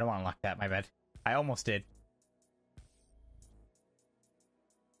 I don't want to unlock that. My bad. I almost did.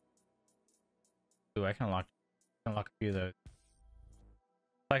 Ooh, I can unlock a few of those.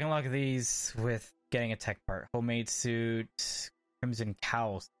 I can unlock these with getting a tech part. Homemade suit, crimson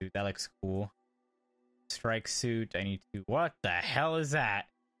cowl suit. That looks cool. Strike suit. I need to. What the hell is that?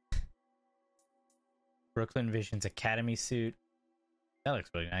 Brooklyn Vision's Academy suit. That looks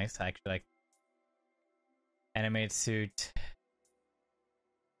really nice. I actually like. Animated suit.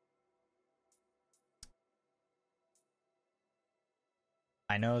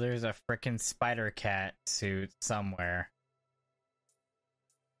 I know there's a frickin' Spider Cat suit somewhere.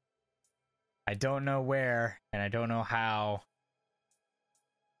 I don't know where, and I don't know how.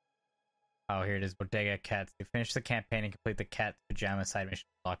 Oh, here it is. Bodega Cats. You finish the campaign and complete the Cat's Pajama side mission.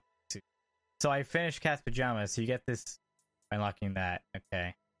 Unlock the suit. So I finished Cat's Pajamas, so you get this by unlocking that.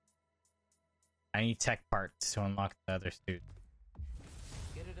 Okay. I need tech parts to unlock the other suit.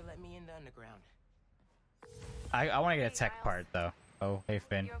 Get her to let me in the underground. I want to get a tech part, though. Oh, hey,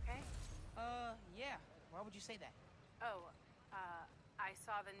 Finn. You okay? Yeah. Why would you say that? Oh, I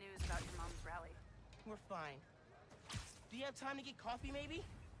saw the news about your mom's rally. We're fine. Do you have time to get coffee, maybe?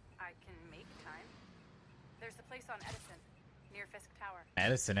 I can make time. There's a place on Edison, near Fisk Tower.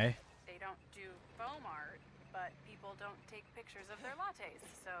 Edison, eh? They don't do foam art, but people don't take pictures of their lattes,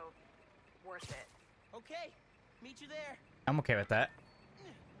 so worth it. Okay. Meet you there. I'm okay with that.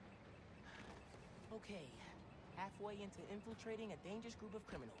 Okay. Halfway into infiltrating a dangerous group of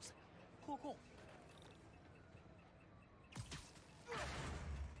criminals. Cool, cool.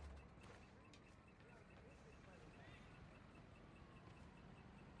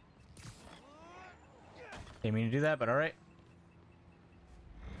 Didn't mean to do that, but alright.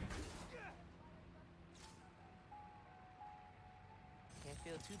 Can't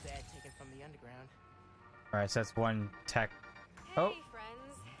feel too bad taken from the underground. Alright, so that's one tech. Hey,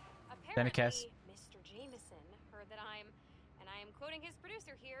 friends. Zenicast. Apparently, Mr. Jameson heard that I'm, and I am quoting his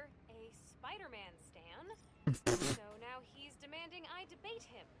producer here, a Spider-Man stan. So now he's demanding I debate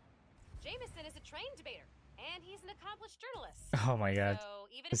him. Jameson is a trained debater, and he's an accomplished journalist. Oh my god. So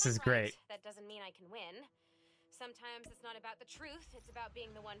even This if is I'm right, great. that doesn't mean I can win. Sometimes it's not about the truth, it's about being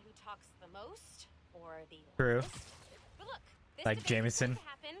the one who talks the most, or the True. loudest. But look, this Like debate is Jameson. going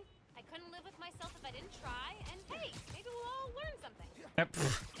to happen. I couldn't live with myself if I didn't try, and hey, maybe we'll all learn something.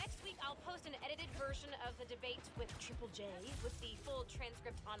 Next week, I'll post an edited version of the debate with Triple J, with the full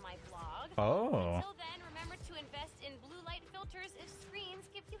transcript on my blog. Oh. Until then, remember to invest in blue light filters if screens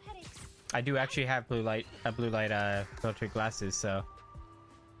give you headaches. I do actually have blue light filtered glasses, so.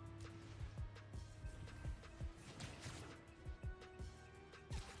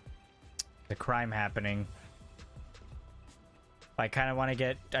 The crime happening. I kind of want to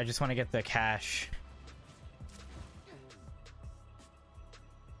get. I just want to get the cash.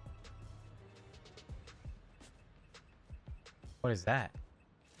 What is that?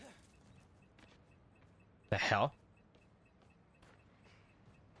 The hell?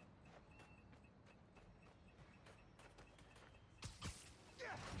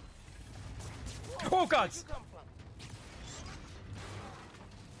 Oh god!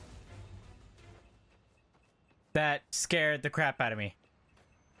 That scared the crap out of me.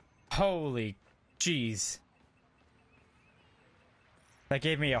 Holy jeez. That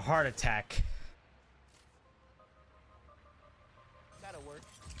gave me a heart attack. That'll work.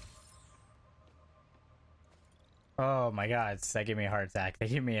 Oh my god, that gave me a heart attack. That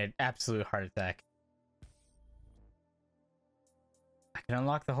gave me an absolute heart attack. I can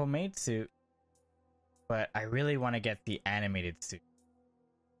unlock the homemade suit, but I really want to get the animated suit.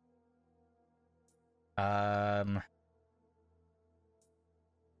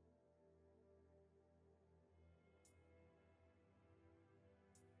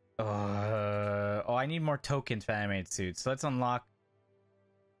 Oh, I need more tokens for animated suits. So let's unlock.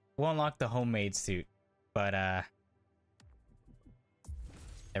 We'll unlock the homemade suit, but there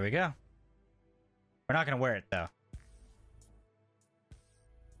we go. We're not gonna wear it though.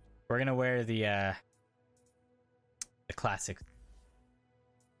 We're gonna wear the classic. 'Cause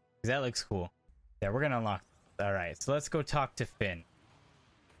that looks cool. Yeah, we're gonna unlock. All right, so let's go talk to Finn.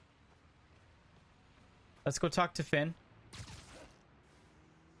 Let's go talk to Finn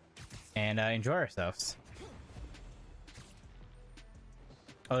and enjoy ourselves.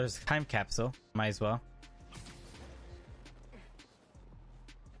 Oh, there's a time capsule. Might as well.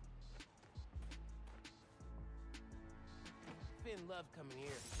 Finn loved coming here.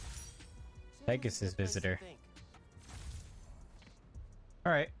 Pegasus visitor.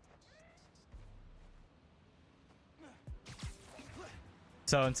 All right.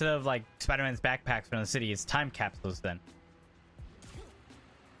 So instead of like Spider-Man's backpacks from the city, it's time capsules then.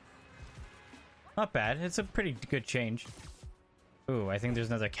 Not bad. It's a pretty good change. Ooh, I think there's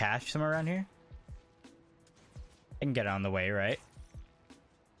another cache somewhere around here. I can get it on the way, right?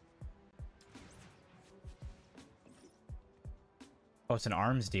 Oh, it's an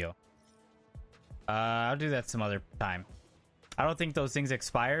arms deal. I'll do that some other time. I don't think those things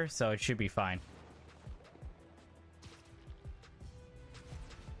expire, so it should be fine.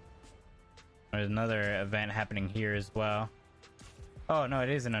 There's another event happening here as well. Oh, no, it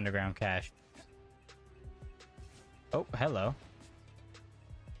is an underground cache. Oh, hello.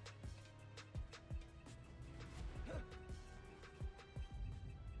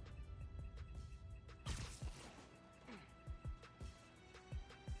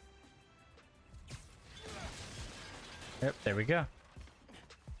 Yep, there we go.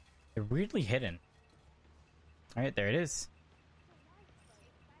 They're weirdly hidden. Alright, there it is.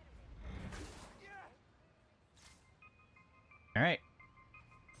 Alright.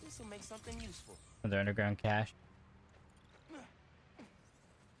 This will make something useful. Another underground cache.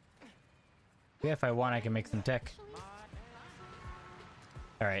 Yeah, if I want, I can make some tech.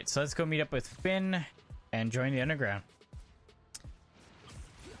 Alright, so let's go meet up with Finn and join the underground.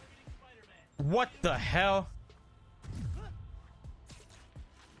 What the hell?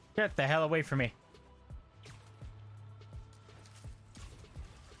 Get the hell away from me.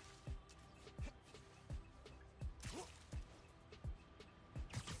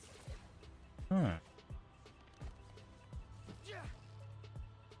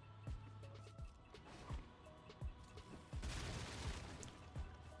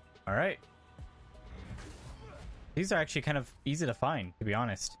 All right. These are actually kind of easy to find, to be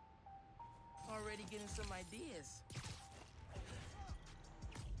honest. Already getting some ideas.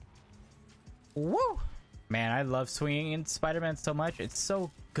 Woo! Man, I love swinging in Spider-Man so much. It's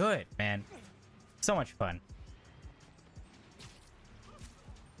so good, man. So much fun.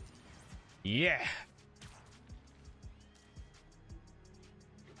 Yeah.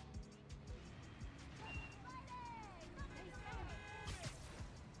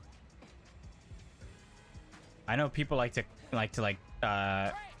 I know people like to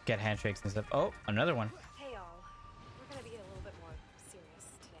get handshakes and stuff. Oh, another one. Hey all, we're gonna be a little bit more serious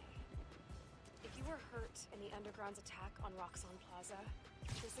today. If you were hurt in the Underground's attack on Roxxon Plaza,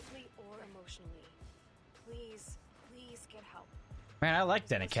 physically or emotionally, please get help. Man, I like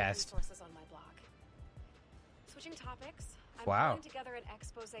Dennicast. Resources on my blog. Switching topics, I'm Wow. putting together an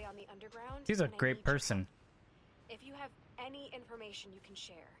expose on the Underground. He's a and I great need your person. help. If you have any information you can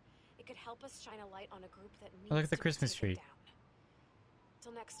share, it could help us shine a light on a group that needs Look at the to be Christmas taken tree. down.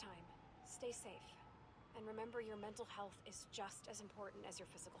 Till next time, stay safe. And remember, your mental health is just as important as your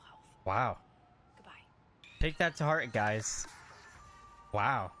physical health. Wow. Goodbye. Take that to heart, guys.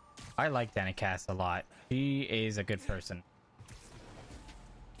 Wow. I like Dennicast a lot. He is a good person.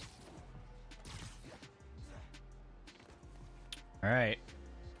 Alright.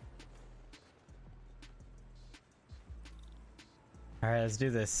 Alright, let's do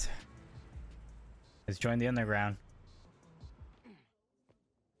this. Let's join the underground.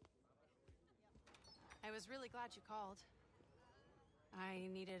 I was really glad you called. I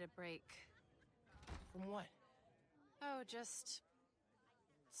needed a break. From what? Oh, just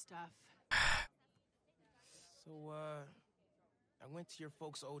stuff. So, I went to your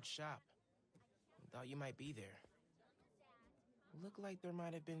folks' old shop. Thought you might be there. Looked like there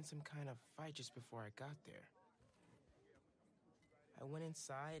might have been some kind of fight just before I got there. I went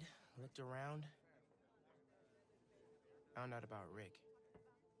inside, looked around, found out about Rick.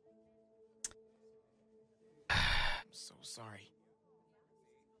 I'm so sorry.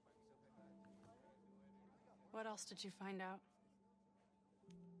 What else did you find out?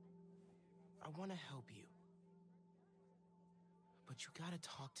 I want to help you. But you gotta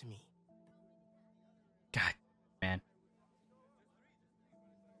talk to me. God, man.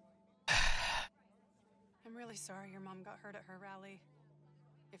 I'm really sorry your mom got hurt at her rally.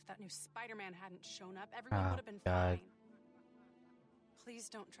 If that new Spider-Man hadn't shown up, everyone would have been God. fine. Please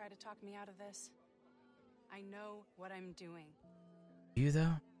don't try to talk me out of this. I know what I'm doing. You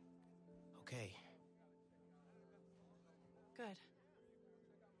though? Okay. Good.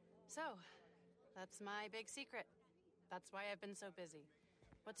 So, that's my big secret. That's why I've been so busy.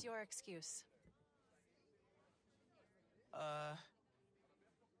 What's your excuse?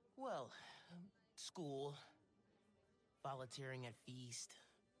 Well, school, volunteering at Feast.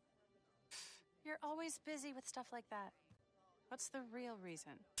 You're always busy with stuff like that. What's the real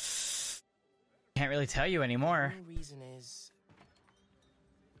reason? Can't really tell you anymore. The main reason is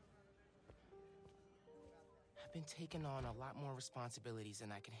I've been taking on a lot more responsibilities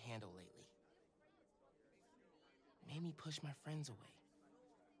than I can handle lately. Made me push my friends away.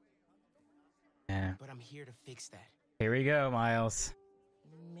 Yeah. But I'm here to fix that. Here we go, Miles.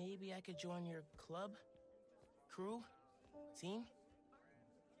 Maybe I could join your club? Crew? Team?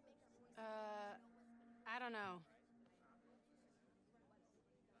 I don't know.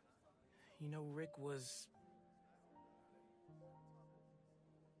 You know, Rick was...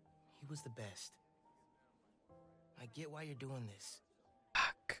 He was the best. I get why you're doing this.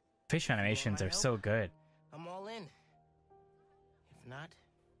 Fuck. Facial animations are so good. I'm all in. If not,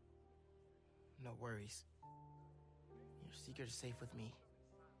 no worries. Your secret is safe with me.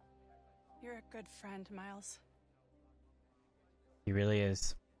 You're a good friend, Miles. He really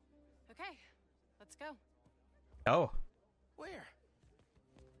is. Okay, let's go. Oh. Where?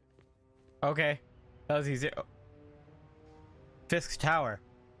 Okay. That was easy. Oh. Fisk's Tower.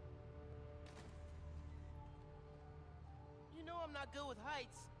 You know I'm not good with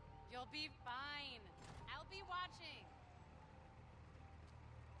heights. You'll be fine. I'll be watching.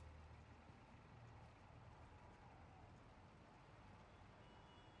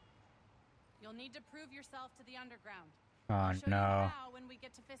 You'll need to prove yourself to the underground. Oh, I'll show no. you how when we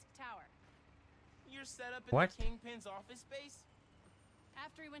get to Fisk Tower. You're set up in What? the Kingpin's office space?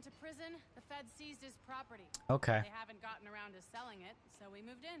 After he went to prison, the Fed seized his property. Okay. They haven't gotten around to selling it, so we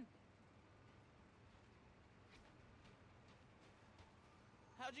moved in.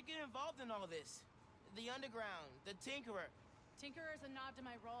 How'd you get involved in all this? The underground, the Tinkerer. Tinkerer's a nod to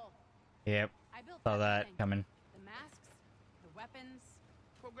my role. Yep. I built Saw that everything. coming. The masks, the weapons.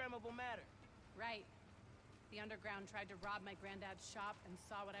 Programmable matter. Right. The underground tried to rob my granddad's shop and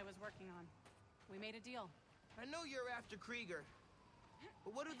saw what I was working on. We made a deal. I know you're after Krieger,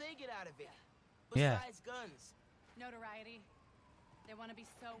 but what do they get out of it? Yeah. Besides guns. Notoriety. They want to be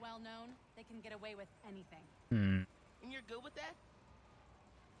so well known, they can get away with anything. Hmm. And you're good with that?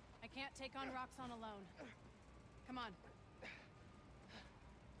 I can't take on Roxxon alone. Come on.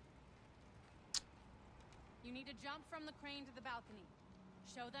 You need to jump from the crane to the balcony.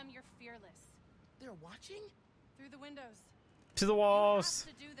 Show them you're fearless. They're watching? Through the windows. To the walls.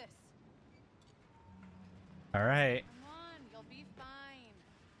 You have to do this. All right. Come on, you'll be fine.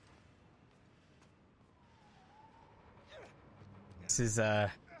 This is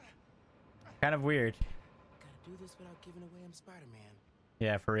kind of weird. Gotta do this without giving away I'm Spider-Man.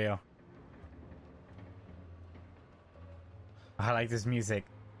 Yeah, for real. I like this music.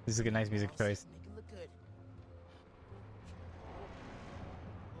 This is a nice music choice. Make it look good.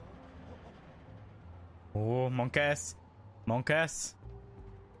 Oh, monkass. Monkass.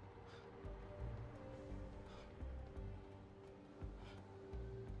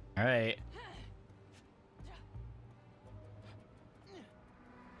 All right.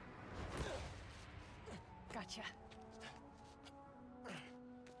 Gotcha.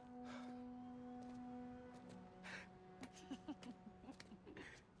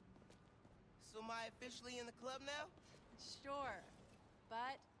 So am I officially in the club now? Sure.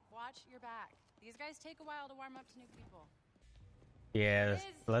 But watch your back. These guys take a while to warm up to new people. Yeah,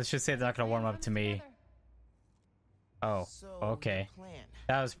 let's just say they're not gonna warm up to me. Oh, So, okay. your plan.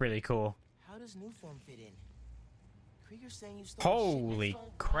 That was pretty cool. How does Newform fit in? Krieger's saying you stole Holy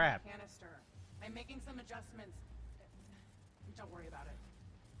shit. crap. Canister. I'm making some adjustments. Don't worry about it.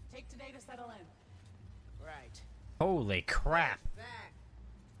 Take today to settle in. Right. Holy crap. Back.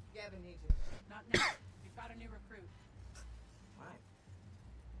 Gavin needs you. Not now. We've got a new recruit. What?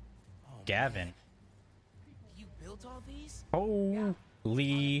 Gavin. You built all these?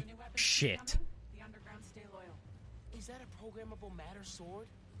 Holy shit. The underground stay loyal. Is that a programmable matter sword?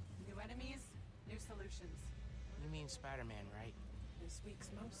 New enemies, new solutions. You mean Spider-Man, right? This week's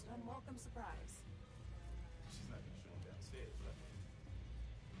most unwelcome surprise. She's not gonna show him downstairs, right?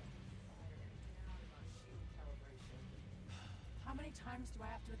 How many times do I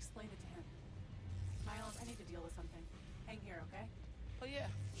have to explain it to him? Miles, I need to deal with something. Hang here, okay? Oh yeah,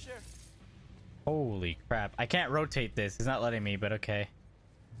 sure. Holy crap. I can't rotate this. It's not letting me, but okay.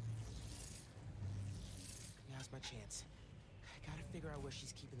 Now's my chance. I gotta figure out where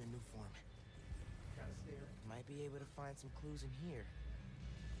she's keeping the new form. Might be able to find some clues in here.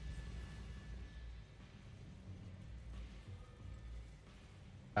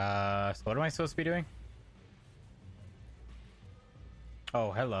 So what am I supposed to be doing?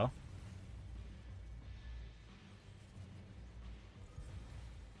 Oh, hello.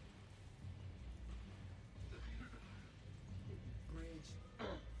 Bridge.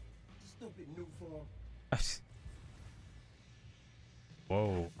 Stupid new form.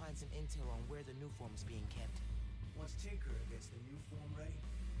 Whoa. Find some intel on where the new form is being kept. Once Tinker gets the new form ready.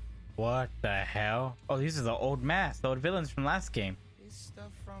 What the hell? Oh, these are the old masks, the old villains from last game. Is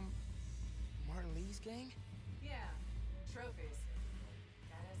stuff from Martin Lee's gang? Yeah, trophies.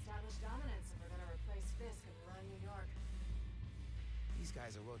 Gotta establish dominance if we're gonna replace Fisk and run New York. These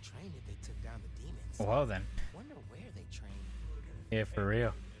guys are well trained if they took down the demons. Well then. Wonder where they trained. Yeah, for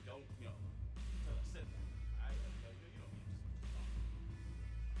real.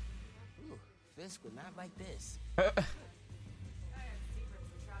 Ooh. Fisk would not like this. I have secrets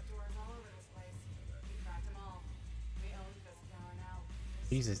and trapdoors all over this place. We cracked them all. We own Fisk Tower now.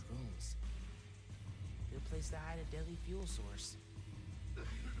 Jesus. Rooms. Good place to hide a deadly fuel source.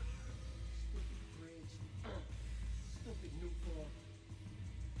 Stupid bridge. Stupid new form.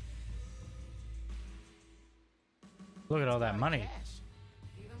 Look at all that money.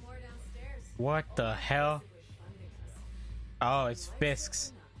 Even more downstairs. What the hell? Oh, it's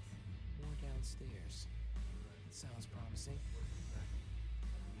Fisk's. More downstairs. It sounds promising.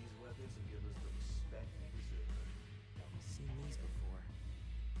 These weapons will give us the respect we deserve. Seen these before.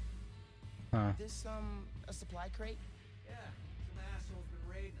 Huh. This a supply crate? Yeah, some asshole's been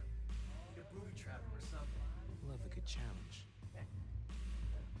raiding them. Need a booby trap or something. Love a good challenge.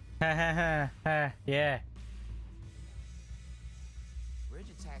 Ha ha ha ha. Yeah. Bridge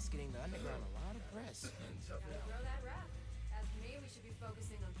attack's getting the underground a lot of press. Gotta throw that rap. As for me, we should be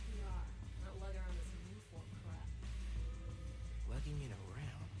focusing on PR, not leather on this new form crap. Lugging it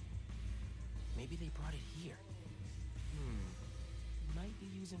around. Maybe they brought it here. Might be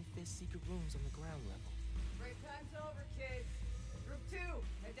using Fisk's secret rooms on the ground level. Break time's over, kids. Group 2,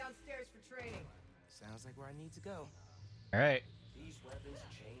 head downstairs for training. Sounds like where I need to go. All right. These weapons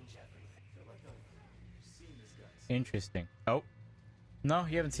change everything. Feel like I've seen this guy. Interesting. Oh. No,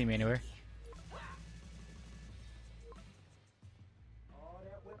 you haven't seen me anywhere. All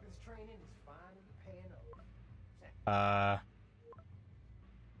that weapons training is finally paying off.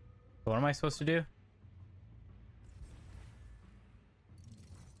 What am I supposed to do?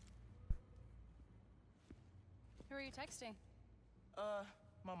 Who are you texting?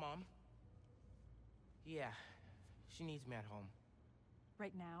 My mom. Yeah, she needs me at home.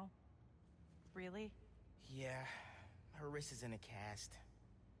 Right now? Really? Yeah, her wrist is in a cast.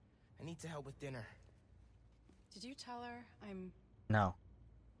 I need to help with dinner. Did you tell her I'm... No.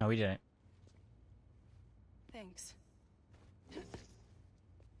 No, we didn't. Thanks.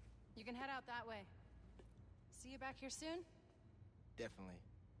 You can head out that way. See you back here soon? Definitely.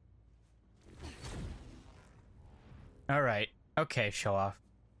 All right. Okay, show off.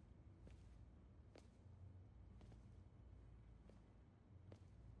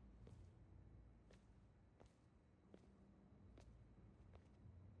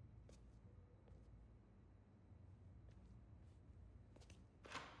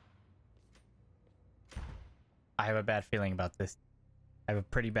 I have a bad feeling about this. I have a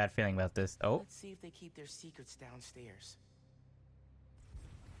pretty bad feeling about this. Oh. Let's see if they keep their secrets downstairs.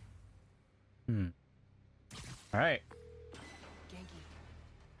 All right. Genki,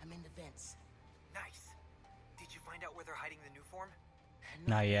 I'm in the vents. Nice. Did you find out where they're hiding the new form?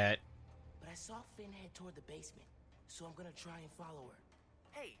 Not yet. But I saw Finn head toward the basement, so I'm gonna try and follow her.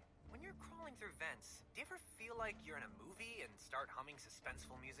 Hey, when you're crawling through vents, do you ever feel like you're in a movie and start humming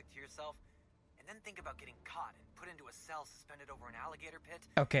suspenseful music to yourself? And then think about getting caught and put into a cell suspended over an alligator pit?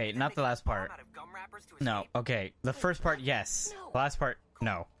 Okay, not the last part. No, okay. The first part, yes. The last part,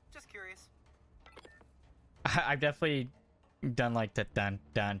 no. Just curious. I've definitely done like the dun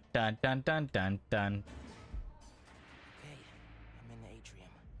dun dun dun dun dun dun. Okay, I'm in the atrium.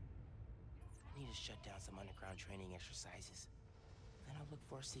 I need to shut down some underground training exercises. Then I'll look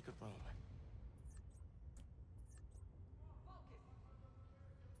for a secret room.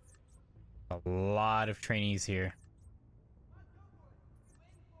 A lot of trainees here.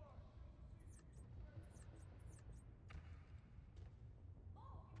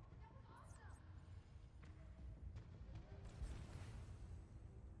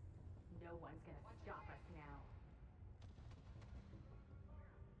 No one's gonna stop us now.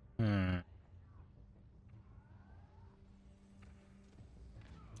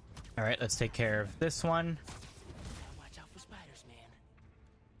 All right, let's take care of this one. Watch out for spiders, man.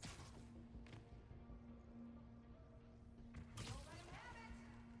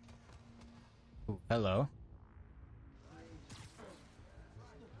 Ooh, hello.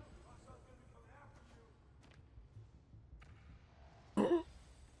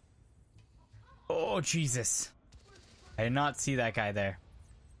 Oh, Jesus. I did not see that guy there.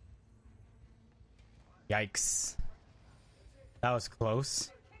 Yikes. That was close.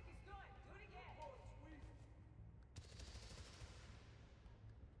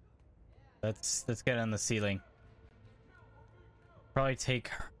 Let's get on the ceiling. Probably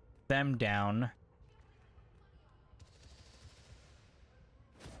take them down.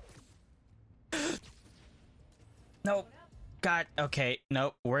 Nope. God, okay.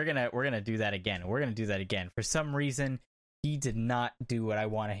 Nope. We're gonna do that again. We're gonna do that again. For some reason, he did not do what I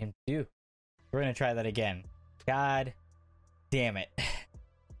wanted him to do. We're gonna try that again. God damn it.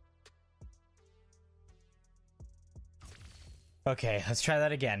 Okay, let's try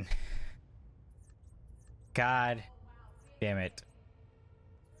that again. God damn it.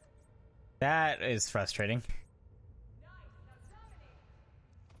 That is frustrating.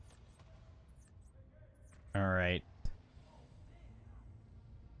 Alright.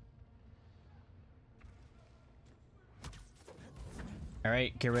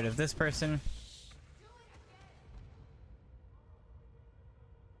 Alright, get rid of this person. Is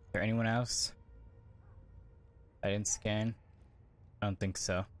there anyone else? I didn't scan. I don't think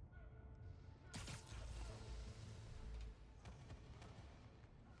so.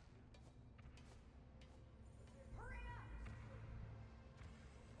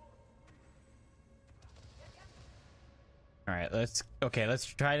 Alright, let's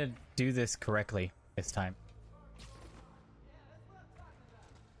try to do this correctly this time.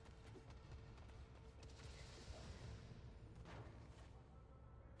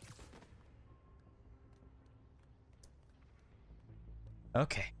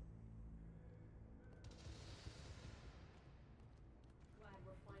 Okay.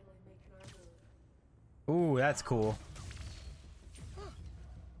 Ooh, that's cool.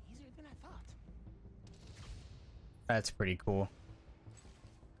 Easier than I thought. That's pretty cool.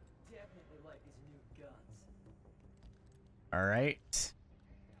 Definitely like these new guns. Alright.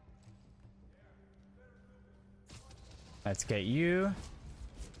 Let's get you.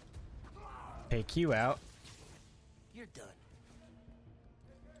 Take you out. You're done.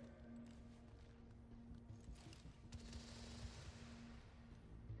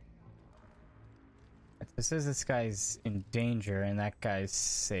 This says this guy's in danger and that guy's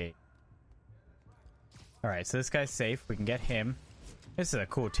safe. Alright, so this guy's safe. We can get him. This is a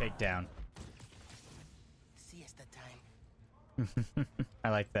cool takedown. Siesta time. I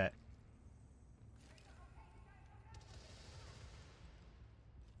like that.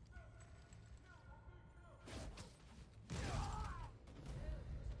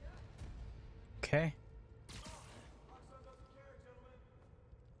 Okay.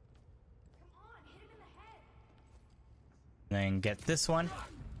 Then get this one.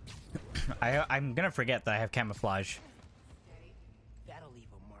 I'm gonna forget that I have camouflage. That'll leave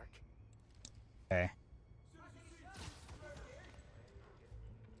a mark. Okay.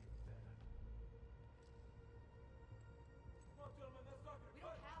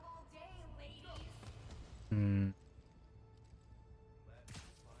 Hmm.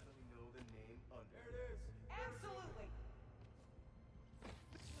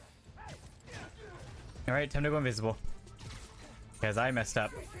 Alright, time to go invisible. Because I messed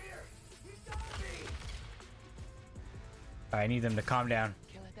up. I need them to calm down.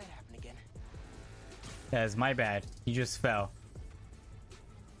 Can't let that happen again. That is my bad. He just fell.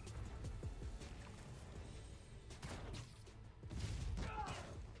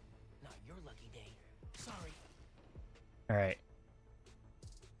 Not your lucky day. Sorry. Alright.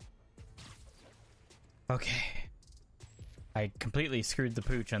 Okay. I completely screwed the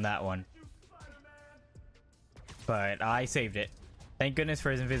pooch on that one. But I saved it. Thank goodness for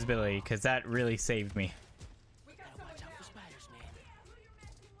his invisibility, because that really saved me. Gotta watch out for spiders, man.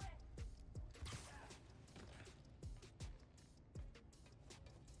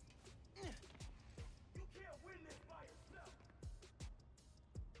 You can't win this by yourself.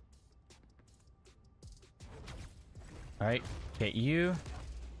 Alright, get you.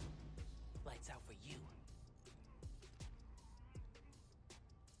 Lights out for you.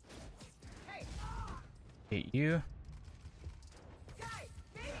 Get you.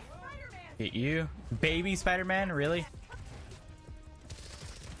 Get you. Baby Spider-Man? Really?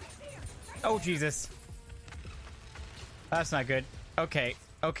 Oh, Jesus. That's not good. Okay.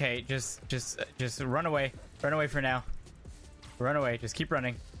 Okay. Just run away. Run away for now. Run away. Just keep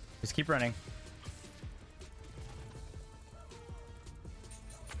running. Just keep running.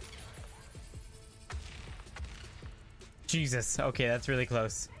 Jesus. Okay, that's really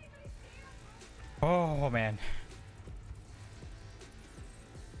close. Oh, man.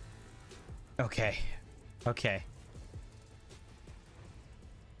 Okay. Okay.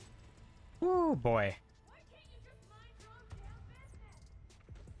 Woo, boy.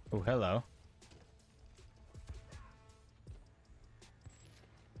 Oh, hello.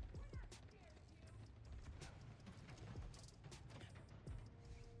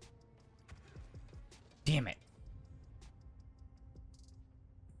 Damn it.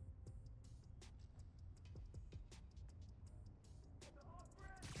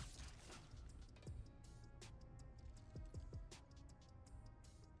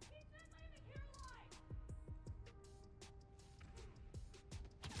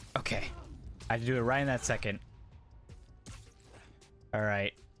 Okay. I had to do it right in that second.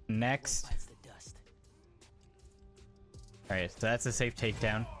 Alright. Next. Alright, so that's a safe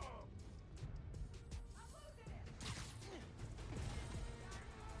takedown.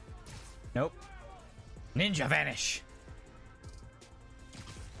 Nope. Ninja vanish.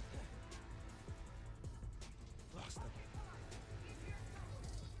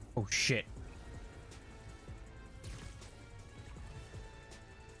 Oh shit.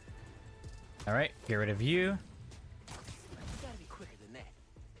 All right, get rid of you. Gotta be quicker than that.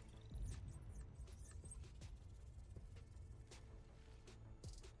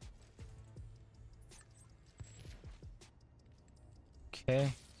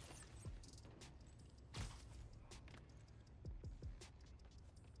 Okay.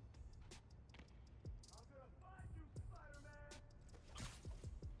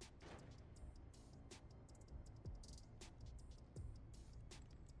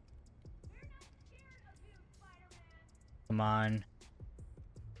 Come on.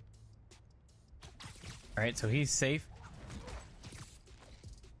 All right, so he's safe.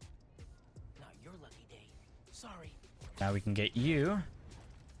 Not your lucky day. Sorry. Now we can get you.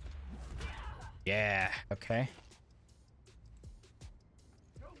 Yeah, okay.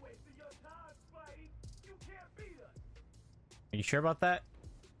 Are you sure about that?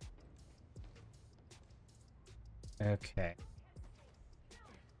 Okay.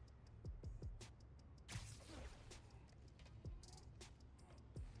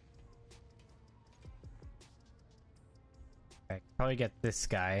 I can probably get this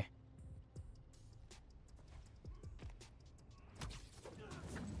guy.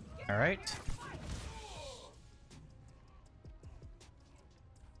 All right.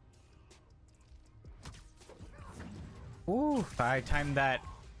 Ooh, I timed that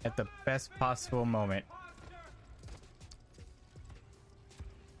at the best possible moment.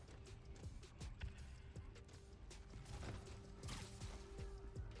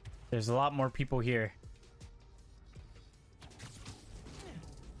 There's a lot more people here.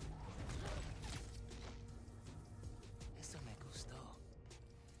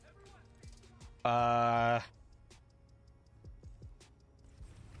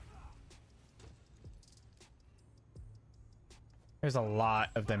 There's a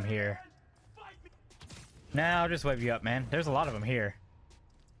lot of them here. Nah, I'll just web you up, man. There's a lot of them here.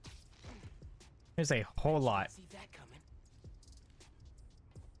 There's a whole lot.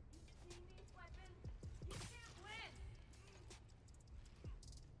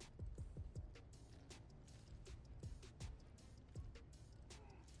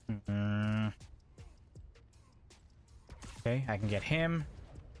 Okay, I can get him.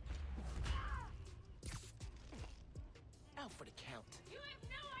 Out for the count. You have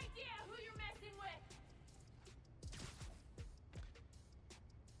no idea who you're messing with.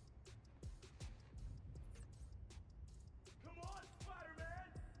 Come on, Spider-Man!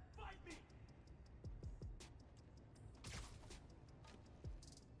 Fight me!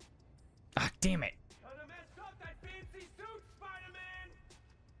 Ah, damn it. Gonna mess up that fancy suit, Spider-Man!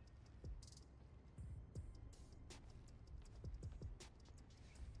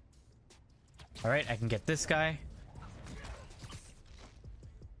 All right, I can get this guy.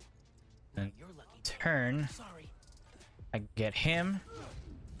 And turn. I can get him.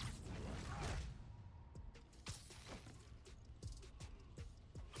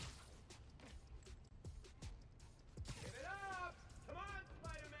 Give it up! Come on,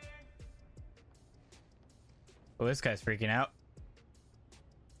 Spider-Man! Oh, this guy's freaking out.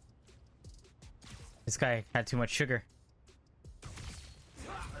 This guy had too much sugar.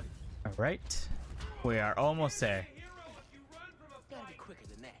 All right, we are almost there. Gotta be quicker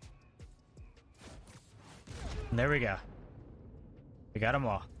than that. There we go. We got them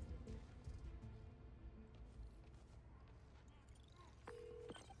all.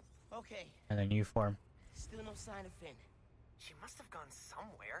 Okay. And then you form. Still no sign of Finn. She must have gone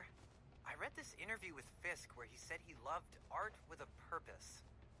somewhere. I read this interview with Fisk where he said he loved art with a purpose.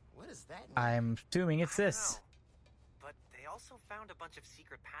 What does that mean? I'm assuming it's this. But they also found a bunch of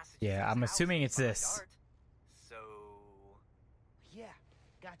secret passages. Yeah, I'm assuming it's this. Art. So yeah,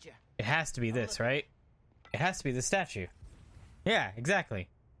 gotcha. It has to be this, right? It has to be the statue. Yeah, exactly.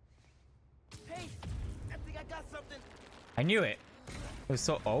 Hey, I think I got something. I knew it. It was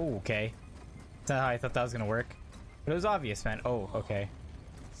so... Oh, okay. That's not how I thought that was gonna work. But it was obvious, man. Oh, okay.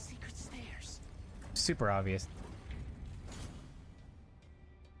 Secret stairs. Super obvious.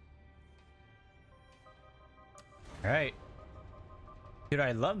 Alright. Dude,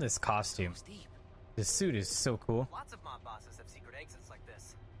 I love this costume. This suit is so cool. lots of mob bosses have secret exits like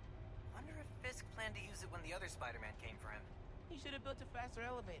this. Wonder if Fisk planned to use it when the other Spider-Man came for him. He should have built a faster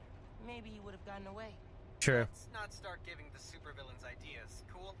elevator. Maybe he would have gotten away. True. Let's not start giving the supervillains ideas,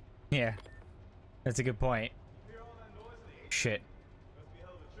 cool? Yeah. That's a good point. Shit.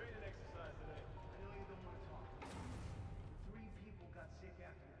 Three people got sick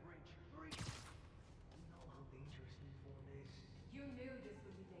after the bridge. 3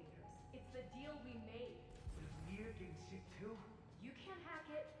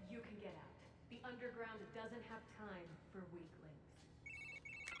 underground doesn't have time for weaklings.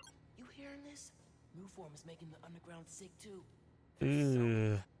 You hearing this? New form is making the underground sick too.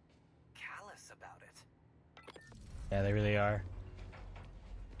 Ooh. Callous about it. Yeah, they really are.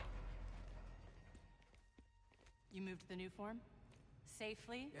 You moved the new form?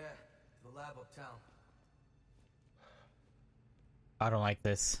 Safely? Yeah, the lab uptown. I don't like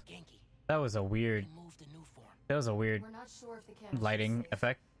this. Genki. That was a weird. Moved the new form. That was a weird We're not sure if the camera's lighting safe.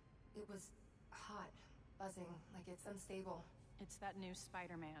 effect. It was hot, buzzing, like it's unstable. It's that new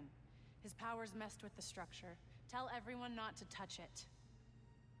Spider-Man. His powers messed with the structure. Tell everyone not to touch it.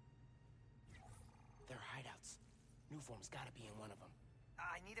 They're hideouts. New form's gotta be in one of them.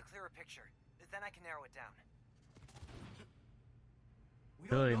 I need a clearer picture. Then I can narrow it down. We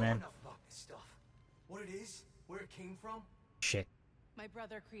don't Really, know man. enough about this stuff. What it is, where it came from. Shit. My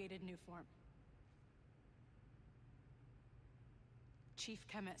brother created new form. Chief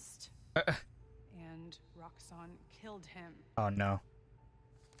chemist. And Roxxon killed him. Oh no.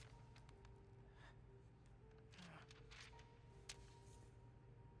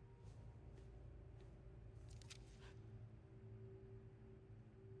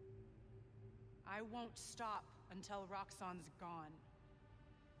 I won't stop until Roxxon's gone.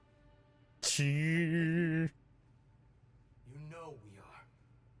 Gee. You know we are.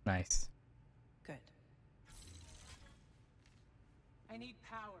 Nice. Good. I need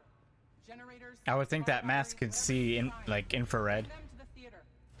power. Generators. I would think that mask could see in like infrared. Them to the theater.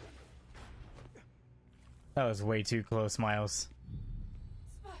 That was way too close, Miles.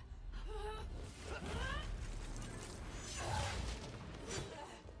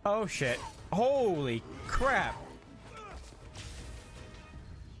 Oh shit. Holy crap.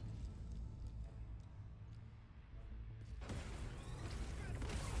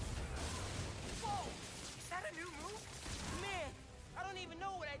 Is that a new move? Man, I don't even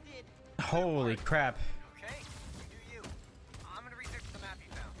know what I did. Holy crap. Okay, you do you. I'm gonna research the map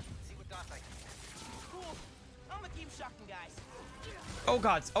you found. See what dots I can connect. Cool. I'm gonna keep shocking guys. Oh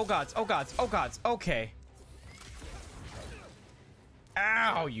gods, oh gods, oh gods, oh gods. Okay.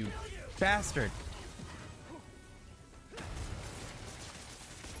 Ow, you bastard.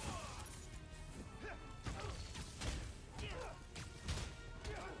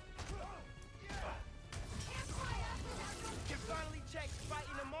 Can finally check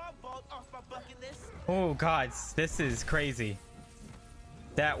fighting the mob vault off my bucket list. Oh gods, this is crazy.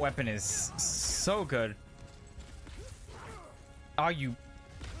 That weapon is so good. Oh, you.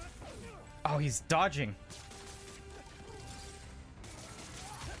 Oh, he's dodging.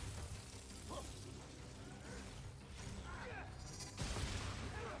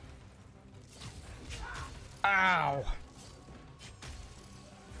 Ow.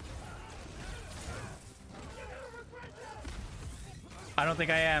 I don't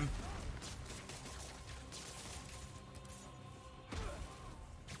think I am.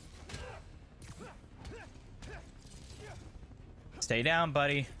 Stay down,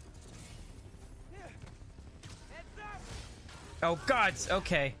 buddy. Oh, gods.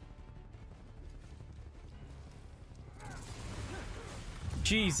 Okay.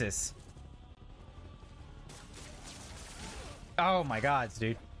 Jesus. Oh my gods,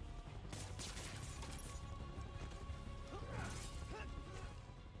 dude.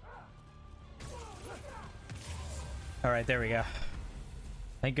 All right, there we go.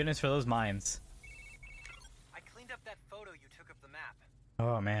 Thank goodness for those mines. I cleaned up that photo you took of the map.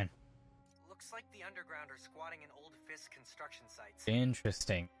 Oh man. Looks like the underground are squatting in old Fisk construction sites.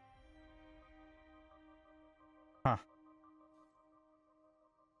 Interesting. Huh.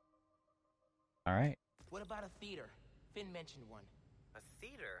 All right. What about a theater? Finn mentioned one. A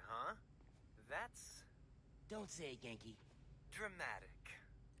theater, huh? That's Don't say it, Genki. dramatic.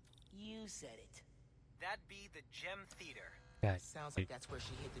 You said it. That'd be the Gem Theater. Yeah. Sounds like that's where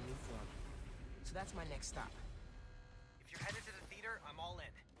she hit the new form. So that's my next stop. If you're headed to the theater, I'm all in.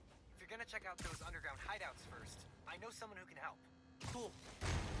 If you're gonna check out those underground hideouts first, I know someone who can help. Cool.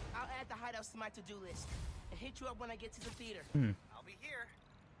 I'll add the hideouts to my to-do list and hit you up when I get to the theater. I'll be here,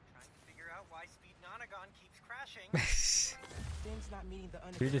 trying to figure out why Speed Nonagon keeps crashing. Finn's not meeting the Your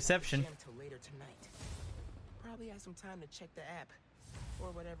underground deception. till later tonight. Probably have some time to check the app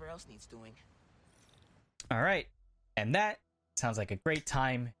or whatever else needs doing. All right. And that sounds like a great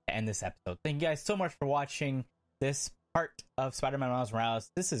time to end this episode. Thank you guys so much for watching this part of Spider-Man Miles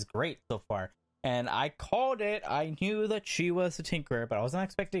Morales. This is great so far. And I called it. I knew that she was a tinkerer, but I wasn't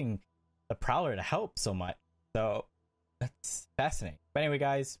expecting the Prowler to help so much. So that's fascinating. But anyway,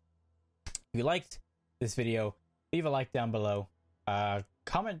 guys, if you liked this video, leave a like down below.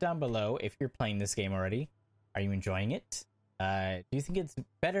 Comment down below if you're playing this game already. Are you enjoying it? Do you think it's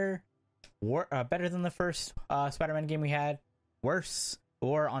better better than the first Spider-Man game we had, worse,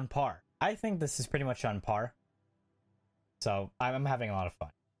 or on par. I think this is pretty much on par. So I'm having a lot of fun.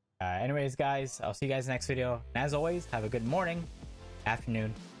 Anyways, guys, I'll see you guys next video. And as always, have a good morning,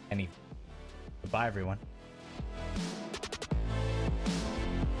 afternoon, and evening. Goodbye, everyone.